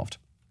involved.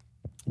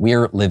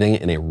 We're living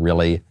in a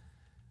really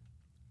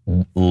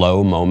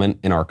low moment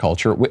in our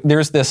culture.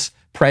 There's this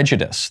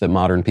prejudice that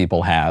modern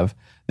people have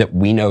that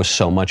we know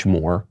so much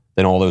more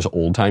than all those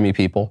old-timey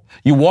people.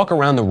 You walk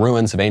around the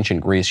ruins of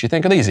ancient Greece, you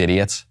think, oh, these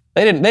idiots.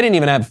 They didn't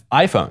even have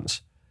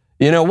iPhones.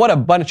 You know, what a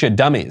bunch of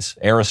dummies.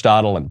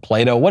 Aristotle and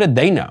Plato, what did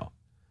they know?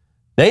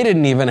 They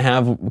didn't even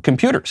have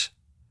computers.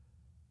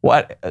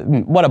 What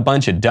a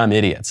bunch of dumb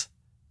idiots.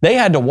 They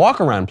had to walk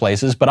around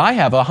places, but I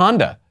have a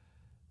Honda.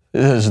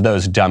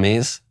 Those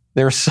dummies.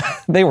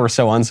 They were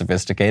so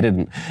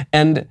unsophisticated.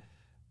 And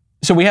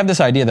so we have this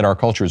idea that our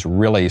culture is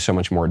really so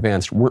much more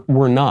advanced.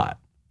 We're not.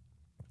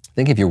 I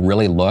think if you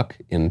really look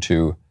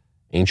into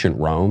ancient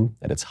Rome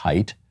at its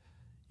height,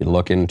 you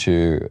look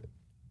into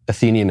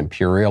Athenian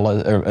imperial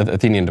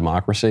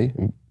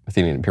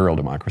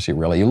democracy,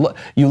 really.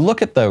 You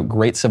look at the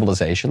great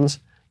civilizations,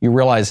 you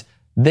realize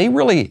they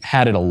really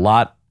had it a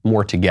lot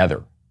more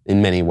together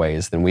in many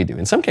ways than we do.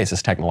 In some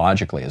cases,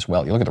 technologically as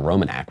well. You look at the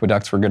Roman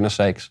aqueducts, for goodness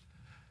sakes.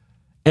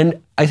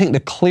 And I think the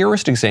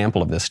clearest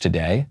example of this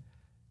today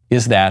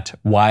is that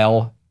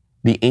while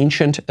the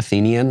ancient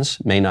Athenians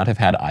may not have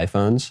had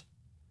iPhones,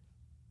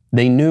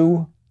 they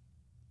knew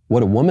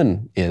what a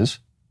woman is.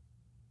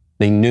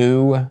 They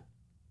knew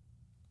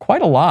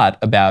quite a lot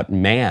about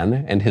man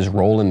and his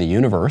role in the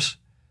universe.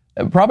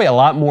 Probably a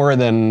lot more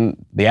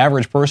than the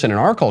average person in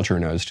our culture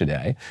knows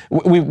today.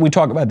 We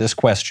talk about this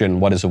question,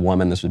 what is a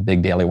woman? This was a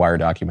big Daily Wire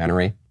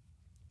documentary.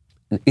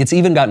 It's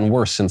even gotten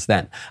worse since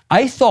then.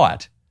 I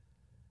thought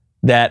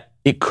that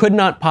it could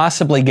not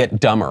possibly get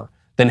dumber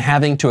than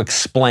having to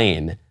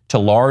explain to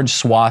large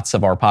swaths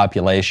of our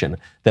population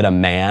that a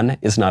man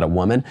is not a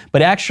woman.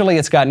 But actually,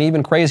 it's gotten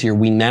even crazier.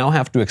 We now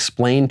have to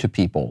explain to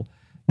people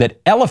that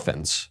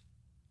elephants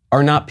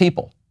are not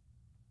people.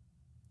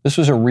 This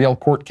was a real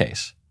court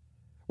case.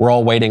 We're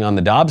all waiting on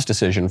the Dobbs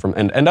decision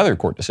and other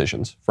court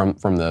decisions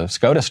from the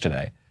SCOTUS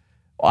today.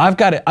 I've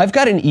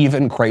got an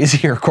even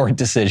crazier court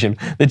decision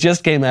that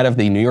just came out of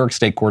the New York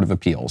State Court of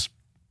Appeals.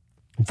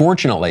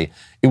 Fortunately,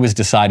 it was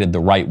decided the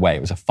right way.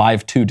 It was a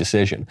 5-2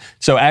 decision.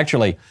 So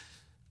actually,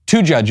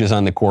 2 judges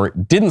on the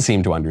court didn't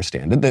seem to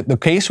understand it. The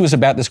case was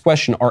about this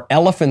question, are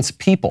elephants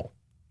people?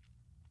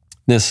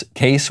 This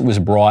case was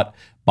brought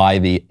by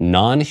the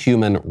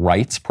Non-Human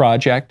Rights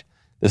Project.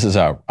 This is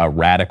a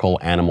radical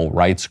animal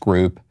rights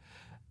group.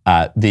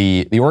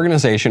 The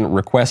organization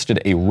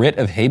requested a writ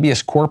of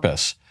habeas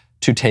corpus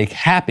to take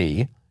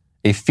Happy,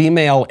 a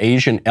female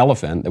Asian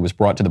elephant that was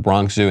brought to the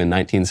Bronx Zoo in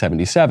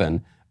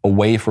 1977,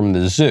 away from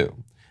the zoo.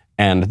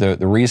 And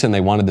the reason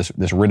they wanted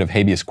this writ of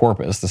habeas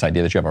corpus, this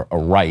idea that you have a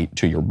right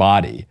to your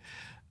body,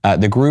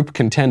 the group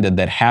contended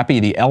that Happy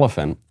the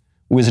elephant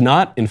was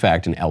not, in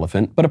fact, an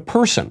elephant, but a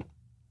person.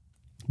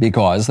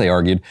 Because, they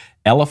argued,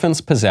 elephants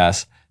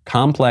possess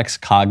complex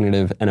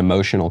cognitive and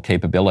emotional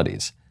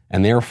capabilities.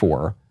 And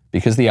therefore,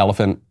 because the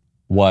elephant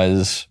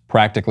was,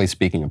 practically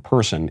speaking, a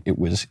person, it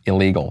was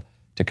illegal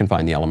to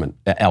confine the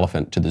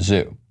elephant to the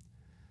zoo.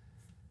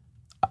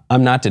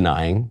 I'm not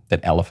denying that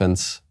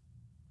elephants,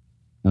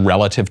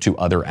 relative to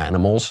other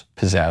animals,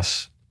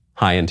 possess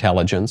high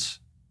intelligence.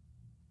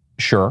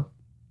 Sure.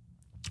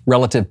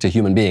 Relative to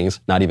human beings,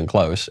 not even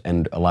close,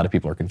 and a lot of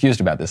people are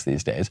confused about this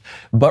these days.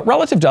 But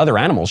relative to other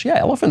animals, yeah,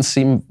 elephants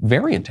seem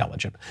very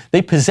intelligent.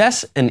 They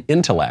possess an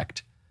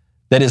intellect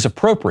that is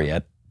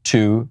appropriate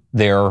to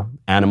their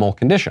animal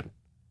condition.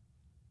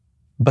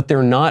 But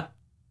they're not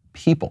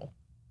people.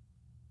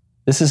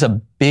 This is a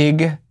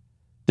big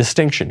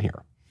distinction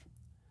here.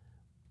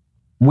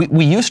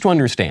 We used to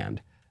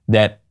understand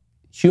that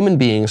human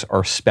beings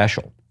are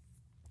special.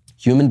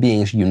 Human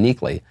beings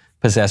uniquely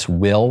possess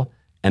will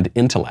and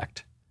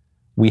intellect.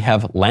 We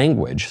have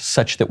language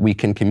such that we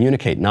can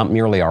communicate not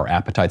merely our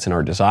appetites and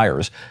our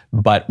desires,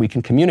 but we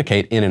can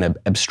communicate in an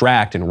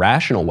abstract and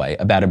rational way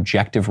about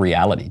objective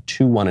reality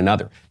to one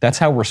another. That's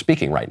how we're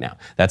speaking right now.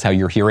 That's how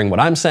you're hearing what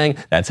I'm saying.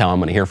 That's how I'm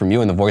going to hear from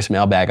you in the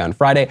voicemail bag on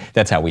Friday.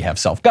 That's how we have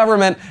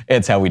self-government.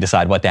 It's how we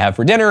decide what to have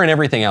for dinner and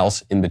everything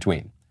else in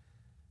between.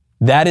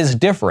 That is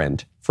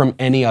different from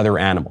any other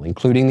animal,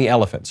 including the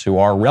elephants, who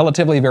are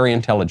relatively very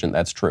intelligent,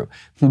 that's true.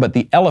 But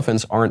the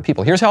elephants aren't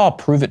people. Here's how I'll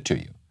prove it to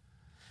you.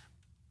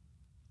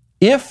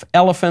 If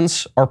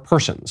elephants are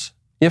persons,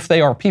 if they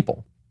are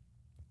people,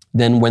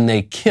 then when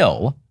they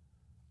kill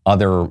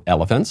other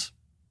elephants,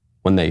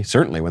 when they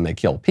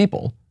kill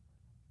people,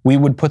 we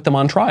would put them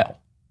on trial,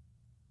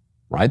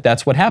 right?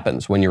 That's what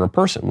happens when you're a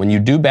person. When you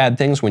do bad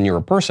things when you're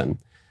a person,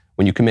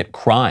 when you commit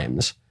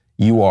crimes,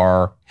 you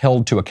are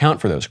held to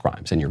account for those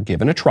crimes, and you're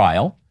given a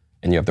trial,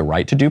 and you have the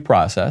right to due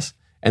process,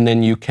 and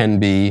then you can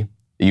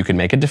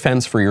make a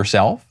defense for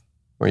yourself,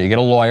 or you get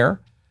a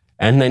lawyer,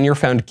 and then you're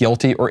found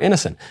guilty or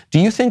innocent. Do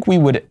you think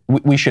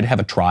we should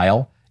have a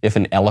trial if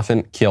an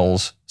elephant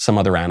kills some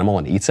other animal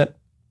and eats it?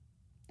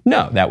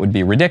 No, that would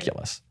be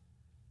ridiculous.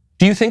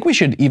 Do you think we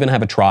should even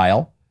have a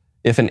trial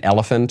if an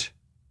elephant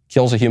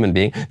kills a human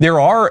being? There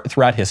are,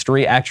 throughout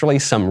history, actually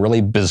some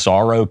really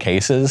bizarro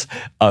cases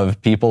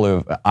of people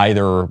who,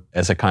 either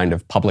as a kind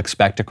of public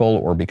spectacle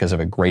or because of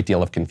a great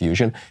deal of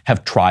confusion,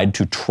 have tried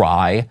to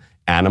try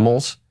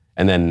animals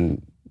and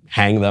then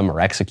hang them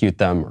or execute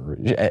them.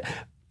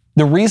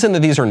 The reason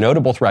that these are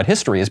notable throughout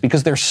history is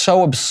because they're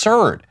so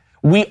absurd.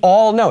 We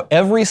all know,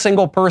 every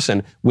single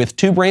person with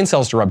 2 brain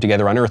cells to rub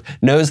together on Earth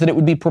knows that it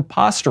would be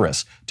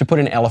preposterous to put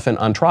an elephant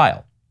on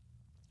trial.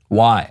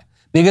 Why?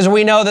 Because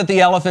we know that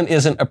the elephant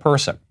isn't a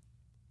person.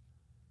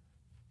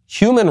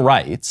 Human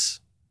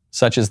rights,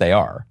 such as they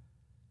are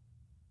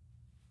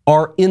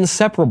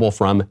inseparable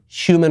from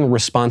human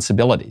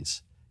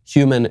responsibilities,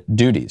 human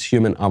duties,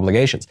 human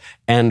obligations.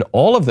 And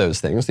all of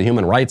those things, the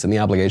human rights and the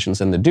obligations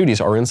and the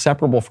duties, are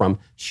inseparable from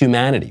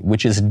humanity,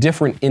 which is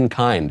different in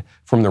kind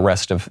from the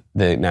rest of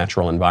the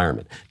natural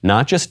environment.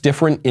 Not just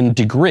different in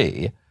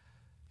degree,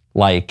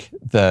 like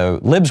the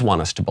libs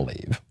want us to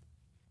believe,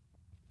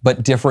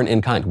 but different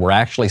in kind. We're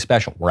actually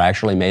special. We're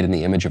actually made in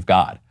the image of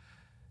God.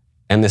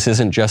 And this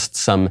isn't just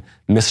some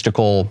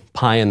mystical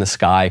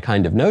pie-in-the-sky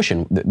kind of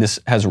notion. This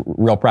has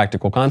real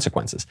practical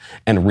consequences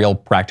and real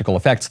practical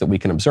effects that we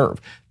can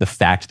observe. The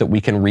fact that we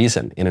can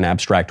reason in an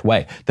abstract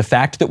way. The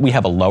fact that we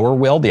have a lower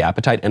will, the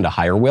appetite, and a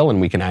higher will,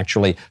 and we can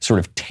actually sort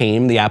of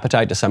tame the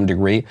appetite to some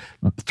degree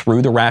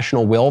through the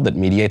rational will that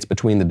mediates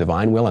between the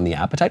divine will and the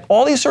appetite.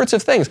 All these sorts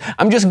of things.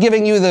 I'm just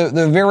giving you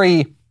the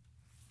very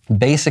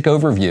basic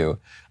overview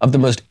of the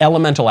most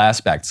elemental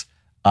aspects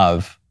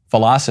of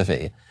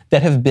philosophy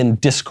that have been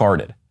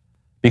discarded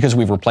because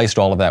we've replaced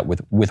all of that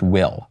with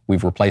will.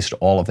 We've replaced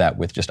all of that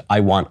with just, I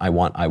want.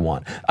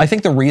 I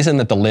think the reason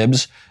that the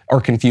libs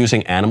are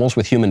confusing animals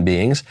with human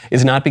beings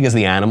is not because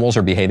the animals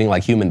are behaving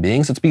like human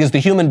beings, it's because the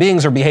human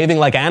beings are behaving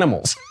like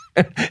animals.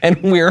 And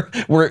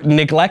we're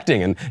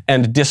neglecting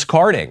and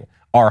discarding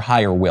our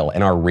higher will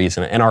and our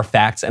reason and our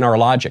facts and our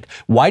logic.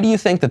 Why do you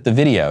think that the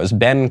videos,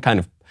 Ben kind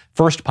of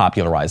first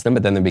popularized them,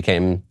 but then they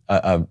became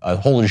a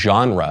whole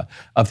genre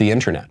of the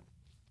internet?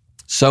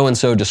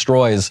 So-and-so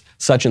destroys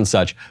such and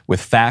such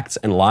with facts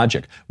and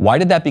logic. Why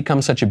did that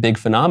become such a big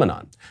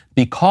phenomenon?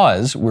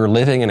 Because we're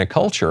living in a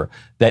culture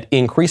that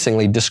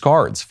increasingly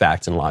discards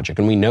facts and logic.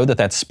 And we know that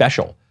that's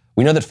special.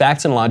 We know that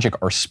facts and logic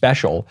are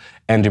special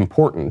and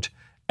important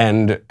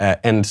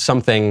and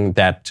something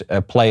that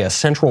play a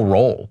central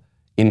role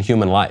in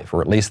human life,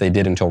 or at least they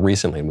did until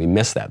recently, and we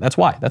miss that. That's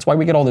why. That's why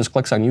we get all those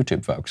clicks on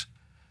YouTube, folks.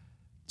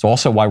 It's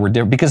also why we're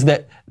different, because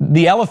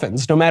the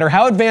elephants, no matter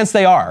how advanced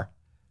they are,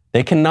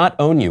 they cannot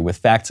own you with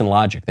facts and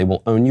logic. They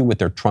will own you with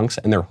their trunks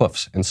and their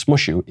hoofs and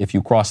smush you if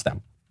you cross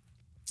them.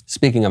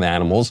 Speaking of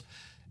animals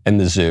and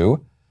the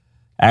zoo,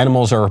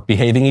 animals are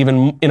behaving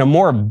even in a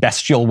more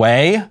bestial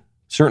way,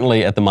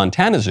 certainly at the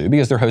Montana Zoo,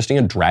 because they're hosting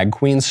a drag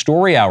queen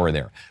story hour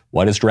there.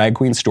 What is drag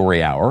queen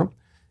story hour?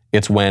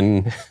 It's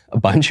when a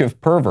bunch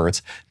of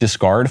perverts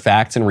discard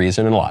facts and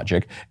reason and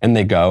logic, and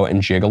they go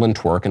and jiggle and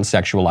twerk and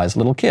sexualize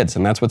little kids.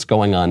 And that's what's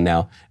going on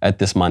now at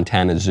this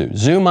Montana Zoo.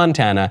 Zoo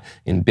Montana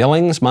in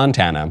Billings,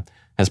 Montana,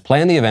 has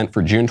planned the event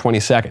for June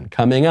 22nd.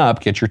 Coming up,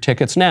 get your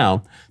tickets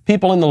now.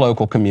 People in the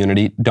local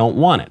community don't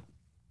want it.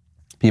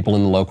 People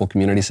in the local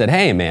community said,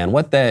 hey man,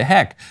 what the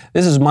heck?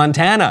 This is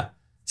Montana.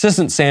 This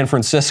isn't San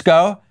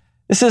Francisco.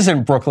 This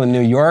isn't Brooklyn,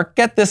 New York.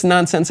 Get this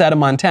nonsense out of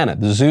Montana.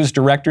 The zoo's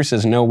director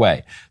says no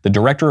way. The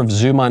director of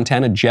Zoo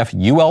Montana, Jeff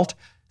Ewelt,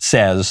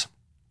 says,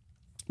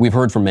 we've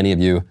heard from many of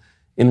you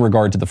in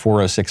regard to the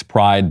 406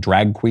 Pride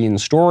Drag Queen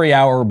Story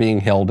Hour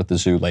being held at the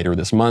zoo later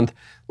this month.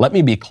 Let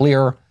me be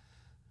clear.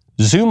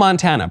 Zoo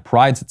Montana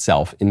prides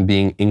itself in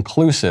being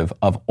inclusive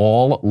of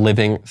all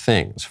living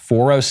things.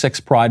 406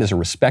 Pride is a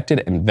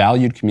respected and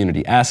valued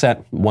community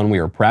asset, one we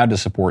are proud to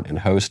support and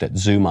host at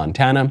Zoo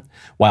Montana.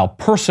 While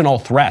personal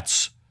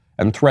threats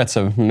and threats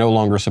of no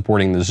longer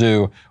supporting the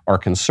zoo are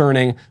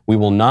concerning, we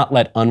will not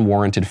let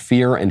unwarranted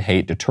fear and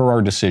hate deter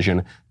our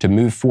decision to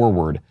move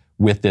forward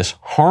with this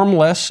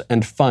harmless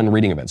and fun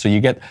reading event. So you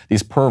get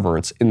these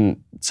perverts,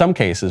 in some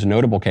cases,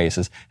 notable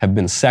cases, have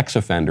been sex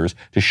offenders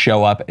to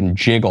show up and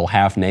jiggle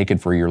half naked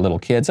for your little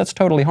kids. That's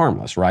totally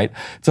harmless, right?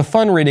 It's a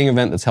fun reading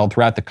event that's held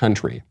throughout the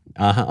country.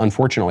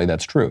 Unfortunately,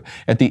 that's true.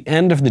 At the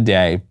end of the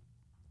day,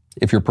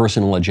 if your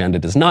personal agenda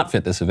does not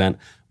fit this event,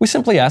 we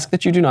simply ask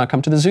that you do not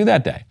come to the zoo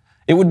that day.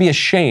 It would be a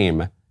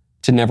shame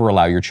to never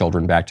allow your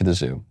children back to the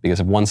zoo because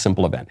of one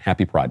simple event,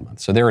 Happy Pride Month.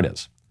 So there it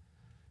is.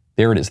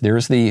 There it is.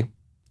 There's the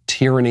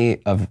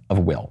tyranny of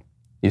will.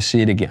 You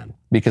see it again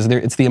because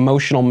it's the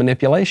emotional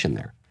manipulation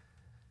there.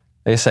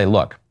 They say,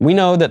 look, we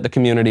know that the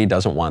community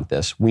doesn't want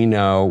this. We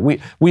know,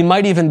 we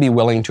might even be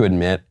willing to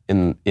admit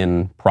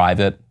in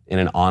private, in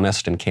an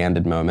honest and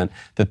candid moment,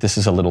 that this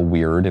is a little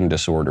weird and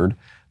disordered.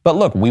 But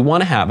look, we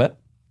want to have it.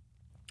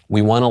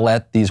 We want to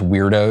let these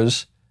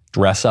weirdos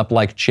dress up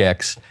like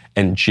chicks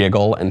and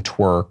jiggle and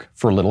twerk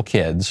for little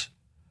kids.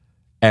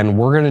 And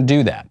we're going to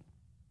do that.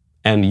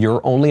 And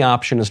your only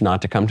option is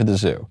not to come to the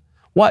zoo.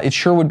 What? It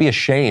sure would be a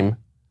shame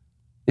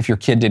if your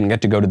kid didn't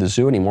get to go to the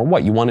zoo anymore.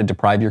 What? You want to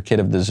deprive your kid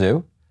of the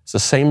zoo? It's the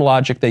same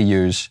logic they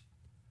use.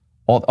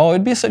 Oh,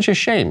 it'd be such a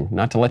shame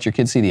not to let your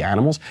kid see the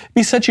animals. It'd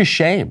be such a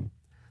shame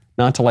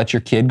not to let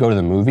your kid go to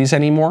the movies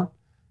anymore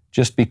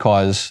just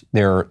because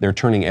they're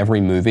turning every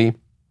movie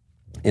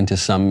into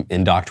some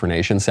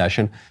indoctrination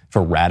session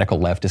for radical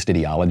leftist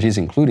ideologies,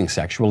 including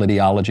sexual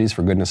ideologies.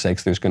 For goodness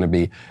sakes, there's going to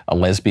be a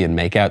lesbian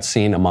makeout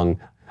scene among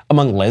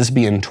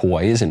lesbian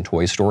toys in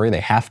Toy Story. They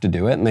have to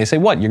do it. And they say,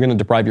 what, you're going to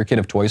deprive your kid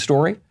of Toy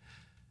Story?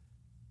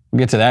 We'll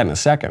get to that in a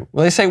second.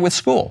 Well, they say with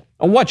school.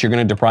 Oh, what, you're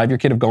going to deprive your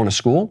kid of going to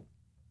school?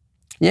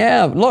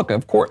 Yeah, look,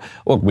 of course.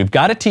 Look, we've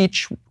got to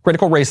teach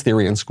critical race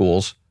theory in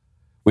schools.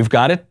 We've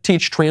got to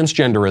teach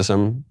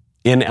transgenderism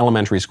in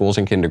elementary schools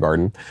and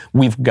kindergarten.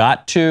 We've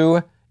got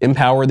to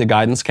empower the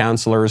guidance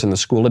counselors and the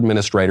school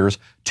administrators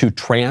to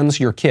trans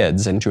your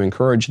kids and to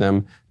encourage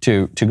them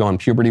to go on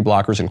puberty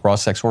blockers and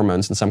cross-sex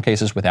hormones, in some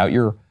cases without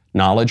your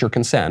knowledge or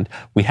consent.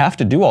 We have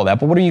to do all that,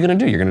 but what are you going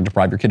to do? You're going to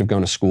deprive your kid of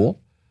going to school?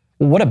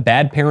 Well, what a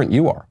bad parent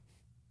you are.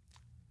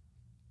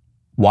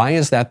 Why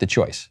is that the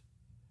choice?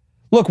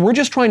 Look, we're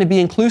just trying to be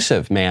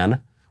inclusive,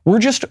 man. We're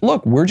just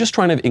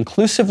trying to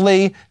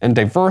inclusively and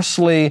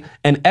diversely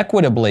and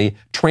equitably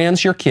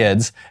trans your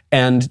kids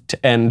and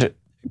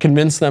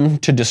convince them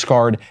to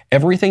discard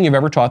everything you've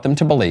ever taught them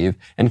to believe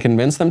and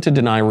convince them to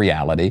deny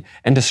reality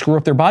and to screw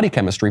up their body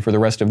chemistry for the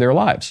rest of their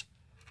lives.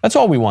 That's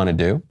all we want to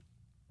do.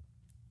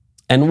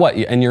 And what?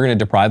 And you're going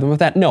to deprive them of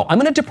that? No, I'm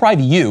going to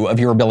deprive you of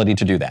your ability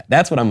to do that.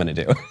 That's what I'm going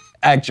to do,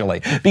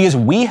 actually. Because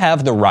we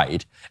have the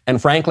right, and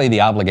frankly,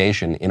 the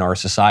obligation in our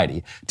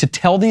society, to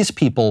tell these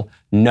people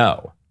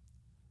no.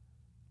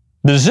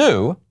 The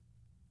zoo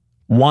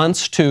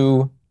wants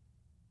to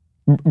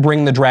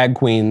bring the drag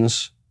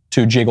queens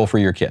to jiggle for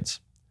your kids.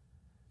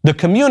 The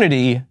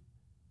community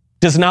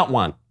does not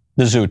want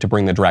the zoo to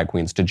bring the drag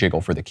queens to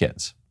jiggle for the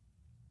kids.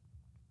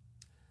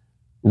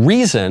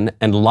 Reason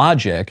and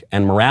logic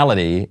and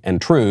morality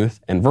and truth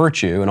and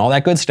virtue and all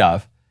that good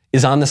stuff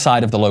is on the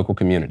side of the local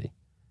community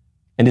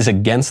and is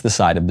against the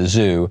side of the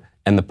zoo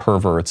and the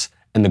perverts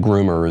and the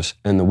groomers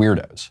and the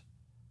weirdos.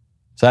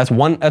 So that's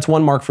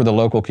one mark for the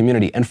local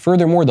community. And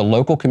furthermore, the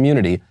local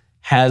community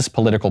has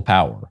political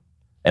power.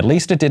 At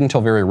least it did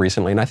until very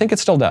recently, and I think it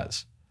still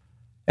does.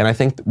 And I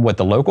think what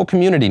the local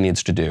community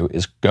needs to do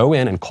is go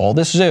in and call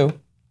this zoo,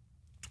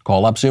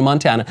 call up Zoo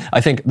Montana.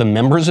 I think the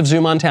members of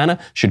Zoo Montana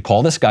should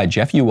call this guy,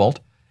 Jeff Ewald,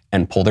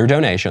 and pull their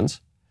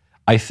donations.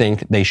 I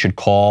think they should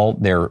call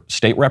their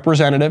state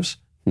representatives,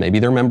 maybe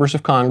their members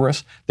of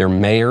Congress, their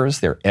mayors,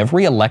 their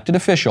every elected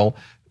official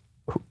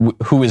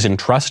who is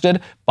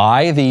entrusted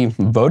by the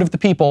vote of the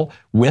people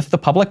with the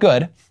public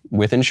good,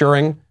 with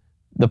ensuring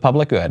the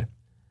public good,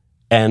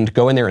 and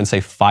go in there and say,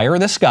 fire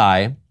this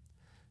guy,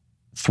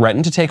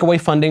 threaten to take away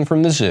funding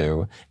from the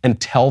zoo, and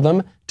tell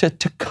them to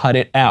cut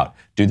it out.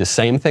 Do the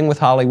same thing with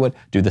Hollywood.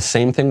 Do the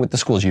same thing with the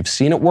schools. You've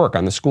seen it work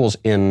on the schools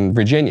in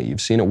Virginia.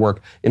 You've seen it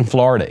work in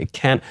Florida. It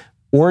can't.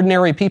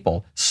 Ordinary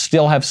people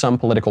still have some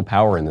political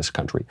power in this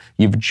country.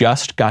 You've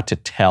just got to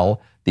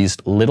tell these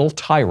little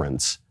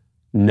tyrants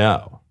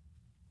no.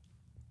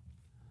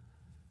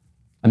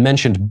 I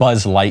mentioned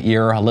Buzz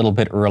Lightyear a little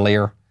bit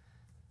earlier.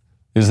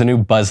 There's the new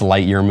Buzz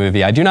Lightyear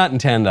movie. I do not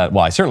intend,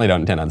 I certainly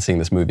don't intend on seeing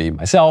this movie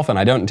myself, and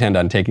I don't intend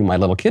on taking my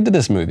little kid to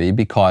this movie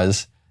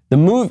because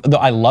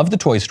I love the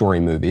Toy Story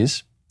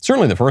movies.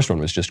 Certainly the first one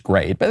was just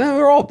great, but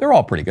they're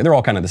all pretty good. They're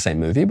all kind of the same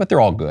movie, but they're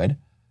all good.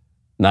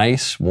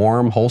 Nice,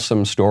 warm,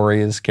 wholesome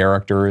stories,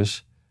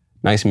 characters,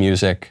 nice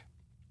music.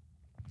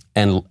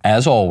 And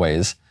as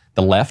always,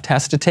 the left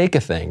has to take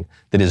a thing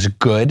that is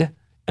good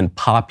and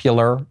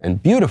popular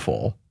and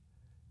beautiful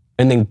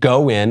and then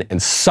go in and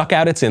suck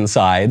out its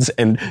insides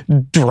and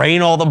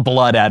drain all the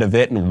blood out of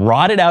it and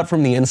rot it out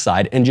from the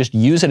inside and just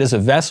use it as a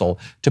vessel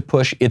to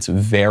push its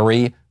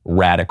very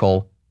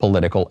radical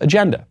political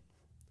agenda.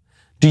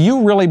 Do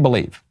you really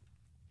believe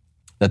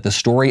that the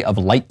story of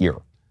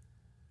Lightyear,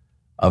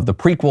 of the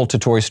prequel to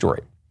Toy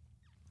Story,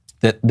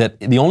 that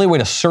the only way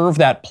to serve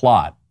that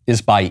plot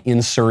is by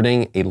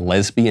inserting a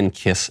lesbian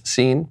kiss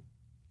scene?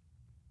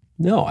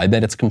 No, I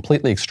bet it's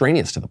completely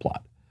extraneous to the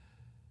plot.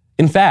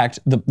 In fact,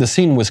 the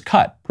scene was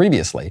cut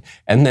previously,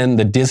 and then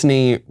the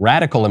Disney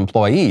radical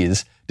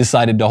employees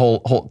decided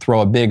to throw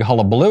a big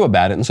hullabaloo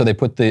about it, and so they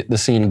put the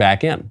scene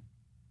back in.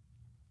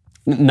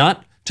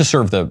 Not to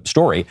serve the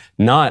story,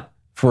 not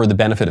for the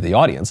benefit of the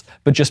audience,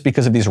 but just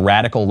because of these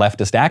radical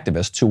leftist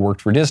activists who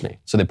worked for Disney.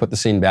 So they put the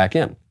scene back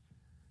in.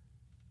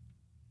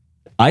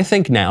 I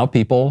think now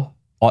people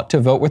ought to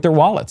vote with their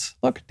wallets.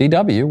 Look,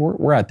 DW,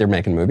 we're out there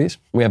making movies.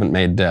 We haven't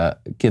made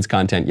kids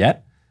content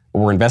yet.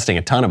 We're investing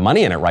a ton of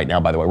money in it right now,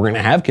 by the way. We're going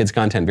to have kids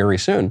content very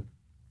soon.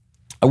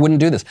 I wouldn't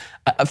do this.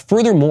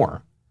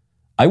 Furthermore,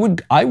 I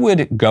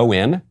would go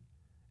in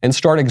and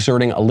start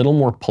exerting a little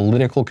more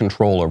political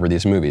control over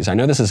these movies. I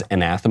know this is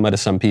anathema to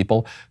some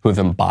people who have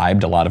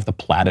imbibed a lot of the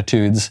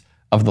platitudes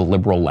of the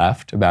liberal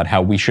left about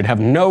how we should have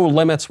no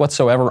limits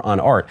whatsoever on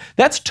art.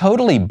 That's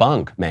totally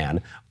bunk,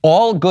 man.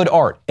 All good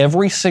art,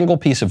 every single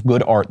piece of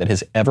good art that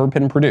has ever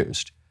been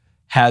produced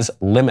has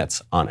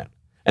limits on it.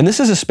 And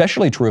this is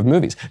especially true of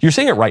movies. You're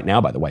seeing it right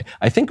now, by the way.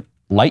 I think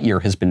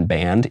Lightyear has been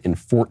banned in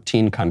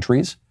 14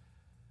 countries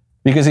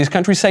because these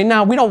countries say,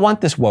 no, we don't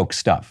want this woke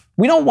stuff.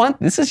 We don't like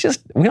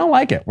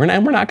it. We're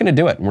not going to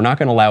do it. We're not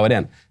going to allow it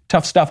in.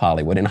 Tough stuff,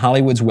 Hollywood. And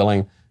Hollywood's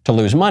willing to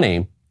lose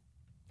money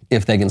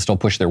if they can still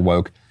push their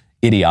woke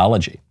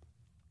ideology.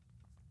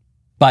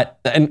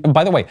 And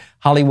by the way,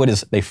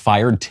 they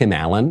fired Tim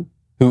Allen,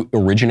 who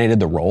originated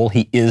the role.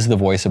 He is the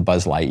voice of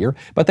Buzz Lightyear,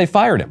 but they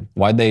fired him.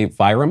 Why'd they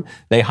fire him?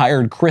 They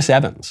hired Chris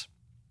Evans.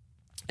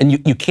 And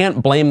you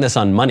can't blame this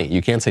on money.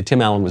 You can't say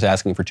Tim Allen was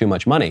asking for too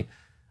much money.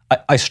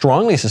 I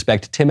strongly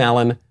suspect Tim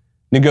Allen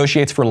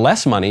negotiates for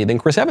less money than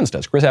Chris Evans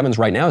does. Chris Evans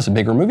right now is a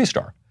bigger movie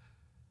star.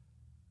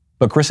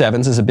 But Chris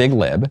Evans is a big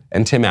lib,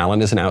 and Tim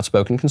Allen is an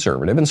outspoken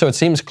conservative. And so it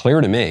seems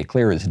clear to me,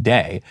 clear as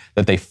day,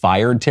 that they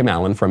fired Tim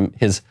Allen from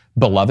his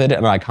beloved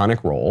and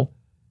iconic role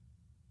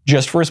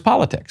just for his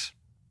politics.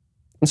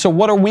 And so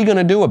what are we going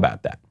to do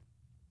about that?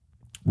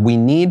 We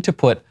need to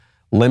put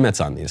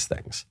limits on these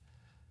things.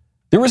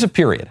 There was a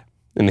period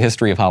in the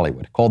history of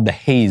Hollywood called the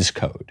Hays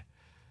Code.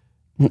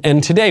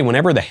 And today,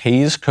 whenever the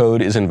Hays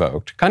Code is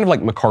invoked, kind of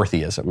like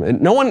McCarthyism,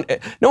 no one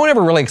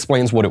ever really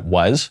explains what it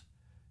was.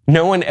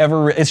 No one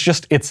ever,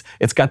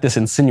 it's got this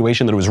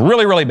insinuation that it was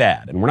really, really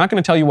bad. And we're not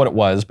going to tell you what it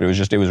was, but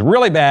it was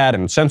really bad,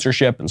 and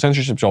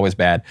censorship's always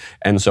bad.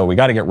 And so we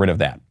got to get rid of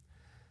that.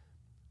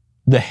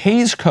 The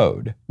Hays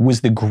Code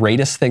was the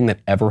greatest thing that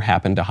ever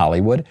happened to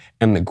Hollywood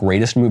and the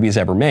greatest movies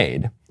ever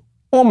made.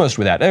 Almost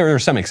without, there are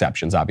some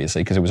exceptions,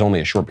 obviously, because it was only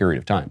a short period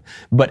of time.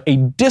 But a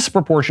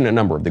disproportionate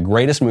number of the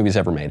greatest movies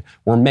ever made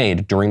were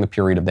made during the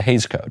period of the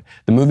Hays Code.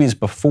 The movies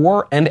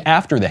before and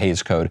after the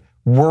Hays Code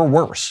were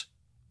worse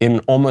in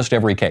almost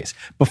every case.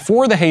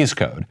 Before the Hays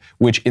Code,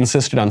 which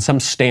insisted on some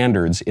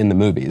standards in the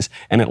movies,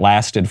 and it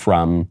lasted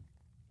from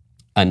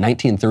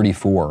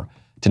 1934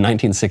 to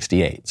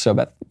 1968, so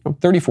about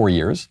 34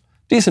 years,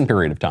 decent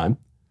period of time.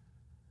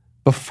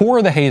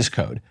 Before the Hays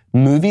Code,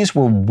 movies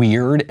were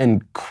weird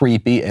and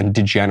creepy and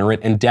degenerate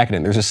and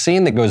decadent. There's a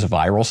scene that goes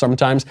viral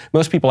sometimes.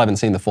 Most people haven't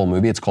seen the full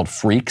movie. It's called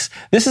Freaks.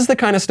 This is the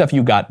kind of stuff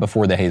you got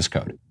before the Hays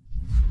Code.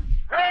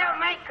 We'll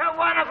make her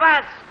one of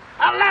us,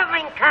 a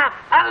loving cup,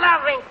 a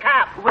loving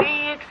cup.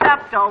 We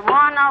accept her,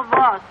 one of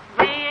us.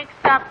 We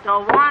accept her,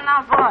 one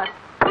of us.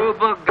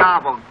 Gooba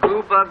gobble,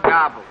 gooba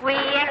gobble. We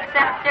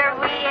accept her,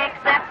 we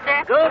accept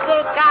her.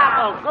 Gooba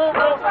gobble,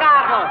 gooba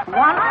gobble.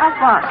 One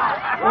of us,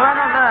 one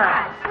of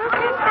us.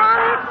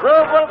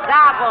 Gooba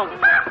gobble.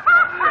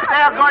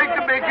 They're going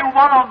to make you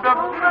one of them,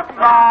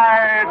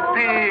 my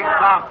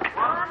peacock.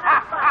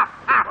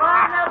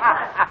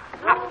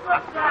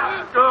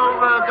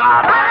 Gooba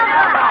gobble.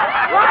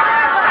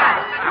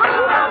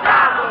 Gooba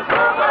gobble,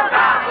 gooba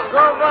gobble.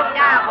 Gooba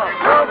gobble,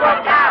 gooba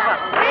gobble.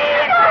 We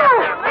accept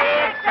her, we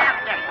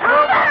accept her.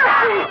 Gooba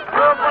gobble,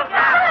 gooba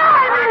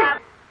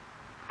gobble.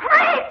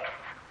 Freaks!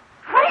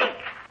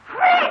 Freaks!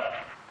 Freaks!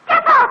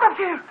 Get out of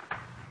here!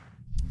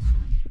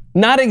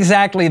 Not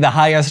exactly the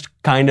highest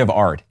kind of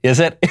art, is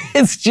it?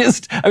 It's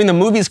just, I mean, the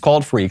movie's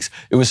called Freaks.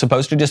 It was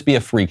supposed to just be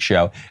a freak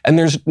show, and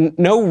there's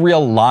no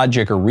real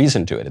logic or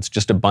reason to it. It's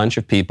just a bunch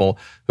of people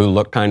who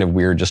look kind of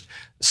weird, just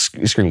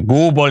screaming,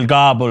 "Gooble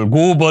gobble,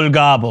 gooble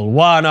gobble,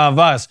 one of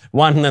us,"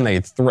 one, and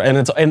then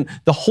and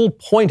the whole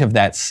point of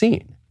that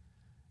scene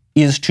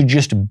is to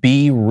just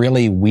be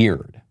really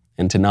weird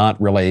and to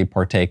not really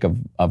partake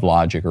of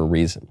logic or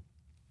reason.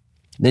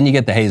 Then you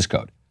get the Hays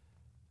Code.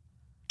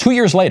 2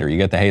 years later, you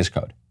get the Hays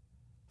Code.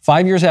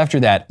 5 years after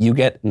that, you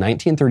get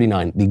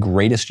 1939, the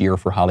greatest year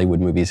for Hollywood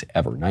movies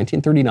ever.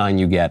 1939,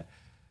 you get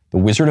The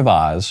Wizard of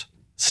Oz,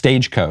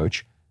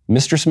 Stagecoach,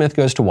 Mr. Smith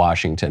Goes to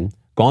Washington,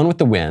 Gone with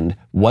the Wind,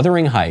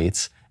 Wuthering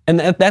Heights, and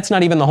that's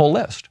not even the whole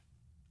list.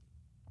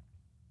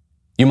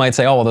 You might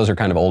say, oh, well, those are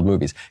kind of old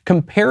movies.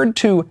 Compared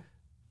to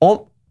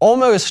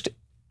almost,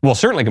 well,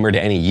 certainly compared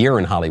to any year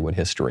in Hollywood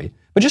history,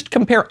 but just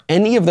compare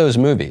any of those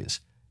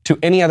movies to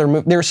any other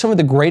movie. They're some of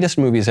the greatest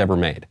movies ever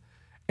made,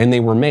 and they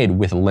were made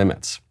with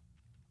limits.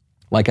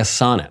 Like a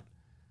sonnet,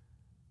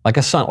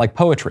 like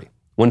poetry.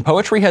 When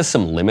poetry has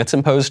some limits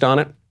imposed on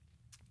it,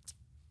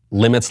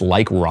 limits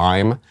like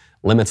rhyme,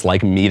 limits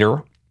like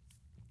meter,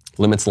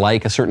 limits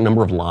like a certain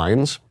number of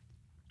lines,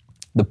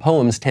 the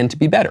poems tend to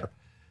be better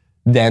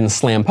than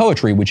slam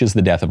poetry, which is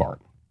the death of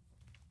art.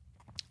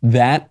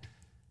 That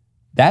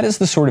is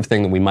the sort of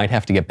thing that we might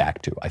have to get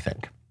back to, I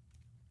think.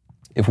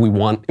 If we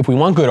want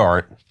good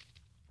art,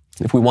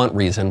 if we want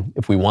reason,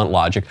 if we want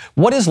logic,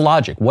 what is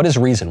logic? What is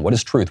reason? What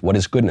is truth? What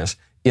is goodness?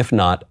 If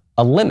not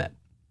a limit?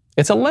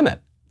 It's a limit.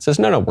 It says,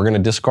 no, we're going to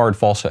discard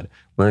falsehood.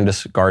 We're going to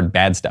discard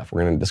bad stuff.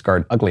 We're going to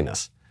discard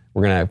ugliness.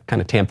 We're going to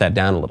kind of tamp that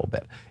down a little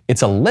bit.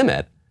 It's a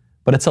limit,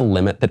 but it's a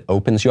limit that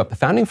opens you up. The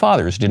Founding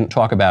Fathers didn't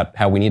talk about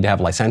how we need to have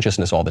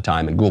licentiousness all the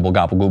time and gooble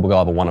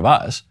gobble, one of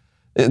us.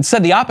 It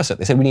said the opposite.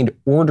 They said we need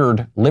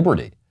ordered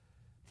liberty.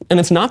 And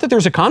it's not that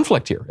there's a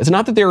conflict here. It's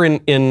not that they're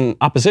in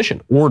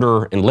opposition,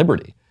 order and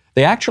liberty.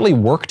 They actually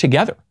work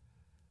together.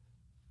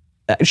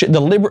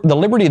 The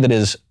liberty that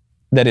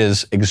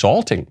is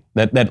exalting,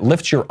 that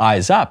lifts your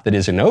eyes up, that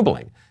is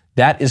ennobling,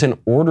 that is an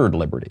ordered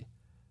liberty.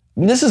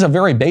 This is a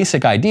very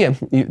basic idea.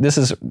 This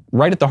is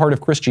right at the heart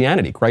of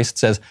Christianity. Christ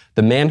says,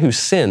 the man who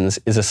sins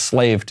is a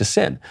slave to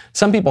sin.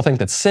 Some people think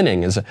that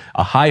sinning is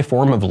a high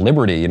form of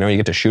liberty. You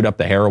get to shoot up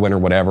the heroin or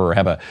whatever, or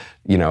have a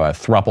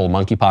thruple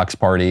monkeypox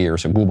party or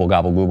some gooble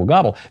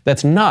gobble.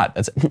 That's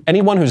not.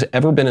 Anyone who's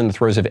ever been in the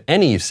throes of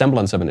any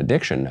semblance of an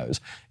addiction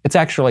knows it's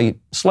actually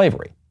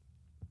slavery.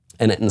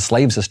 And it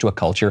enslaves us to a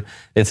culture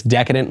that's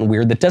decadent and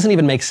weird, that doesn't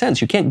even make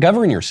sense. You can't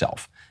govern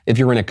yourself if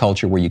you're in a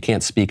culture where you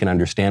can't speak and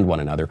understand one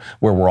another,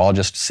 where we're all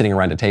just sitting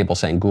around a table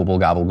saying gooble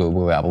gobble,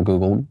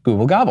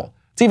 gooble gobble.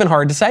 It's even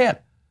hard to say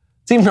it.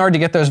 It's even hard to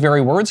get those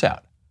very words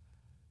out.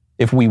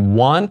 If we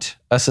want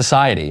a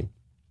society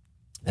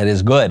that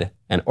is good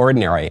and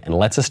ordinary and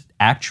lets us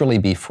actually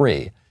be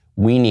free,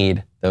 we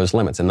need those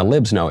limits. And the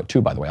libs know it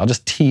too, by the way. I'll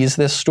just tease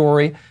this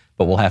story,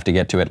 but we'll have to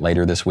get to it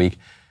later this week.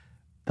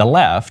 The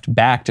left,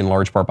 backed in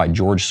large part by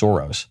George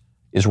Soros,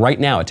 is right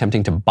now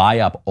attempting to buy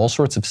up all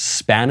sorts of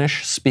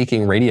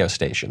Spanish-speaking radio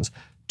stations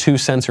to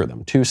censor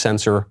them, to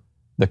censor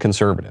the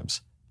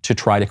conservatives, to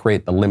try to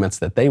create the limits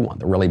that they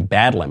want, the really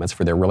bad limits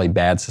for their really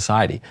bad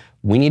society.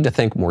 We need to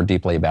think more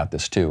deeply about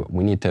this too.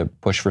 We need to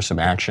push for some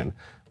action.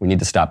 We need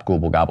to stop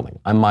gooble gobbling.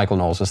 I'm Michael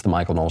Knowles. This is The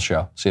Michael Knowles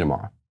Show. See you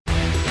tomorrow.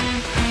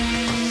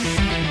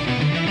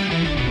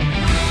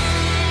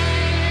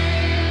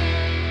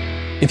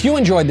 If you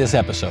enjoyed this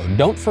episode,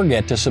 don't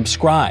forget to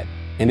subscribe.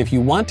 And if you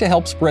want to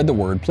help spread the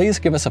word, please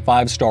give us a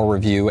 5-star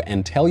review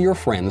and tell your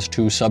friends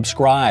to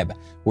subscribe.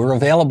 We're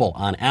available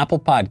on Apple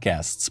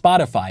Podcasts,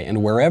 Spotify,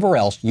 and wherever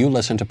else you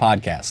listen to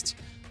podcasts.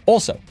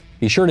 Also,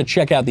 be sure to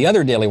check out the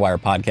other Daily Wire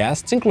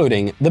podcasts,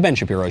 including The Ben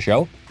Shapiro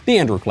Show, The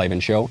Andrew Klavan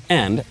Show,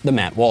 and The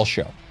Matt Walsh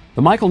Show.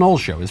 The Michael Knowles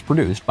Show is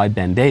produced by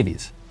Ben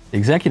Davies.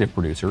 Executive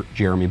producer,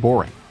 Jeremy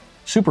Boring.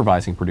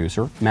 Supervising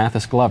producer,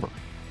 Mathis Glover.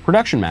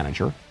 Production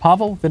manager,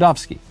 Pavel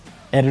Vidovsky.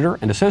 Editor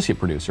and associate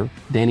producer,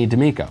 Danny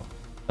D'Amico.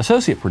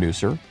 Associate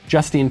producer,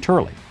 Justine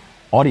Turley.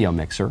 Audio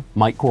mixer,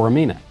 Mike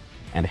Coromina.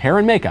 And hair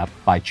and makeup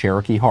by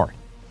Cherokee Hart.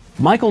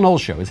 The Michael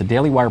Knowles Show is a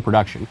Daily Wire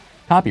production.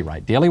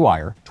 Copyright Daily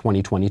Wire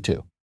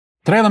 2022.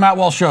 Today on The Matt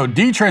Walsh Show,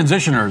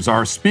 detransitioners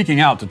are speaking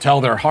out to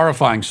tell their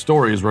horrifying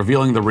stories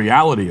revealing the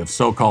reality of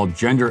so-called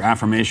gender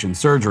affirmation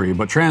surgery,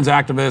 but trans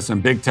activists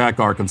and big tech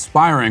are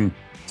conspiring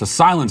to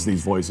silence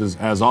these voices,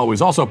 as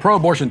always. Also,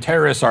 pro-abortion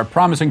terrorists are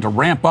promising to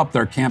ramp up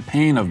their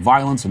campaign of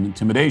violence and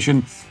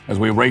intimidation as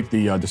we await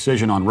the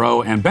decision on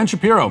Roe. And Ben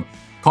Shapiro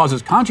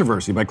causes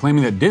controversy by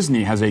claiming that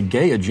Disney has a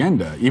gay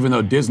agenda, even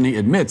though Disney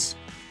admits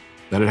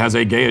that it has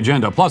a gay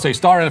agenda. Plus, a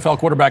star NFL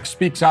quarterback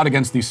speaks out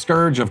against the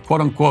scourge of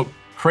quote-unquote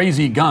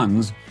crazy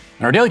guns.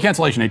 And our daily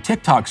cancellation, a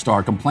TikTok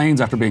star complains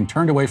after being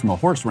turned away from a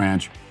horse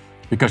ranch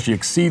because she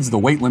exceeds the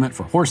weight limit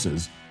for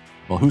horses.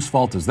 Well, whose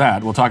fault is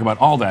that? We'll talk about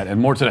all that and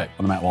more today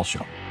on The Matt Walsh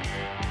Show.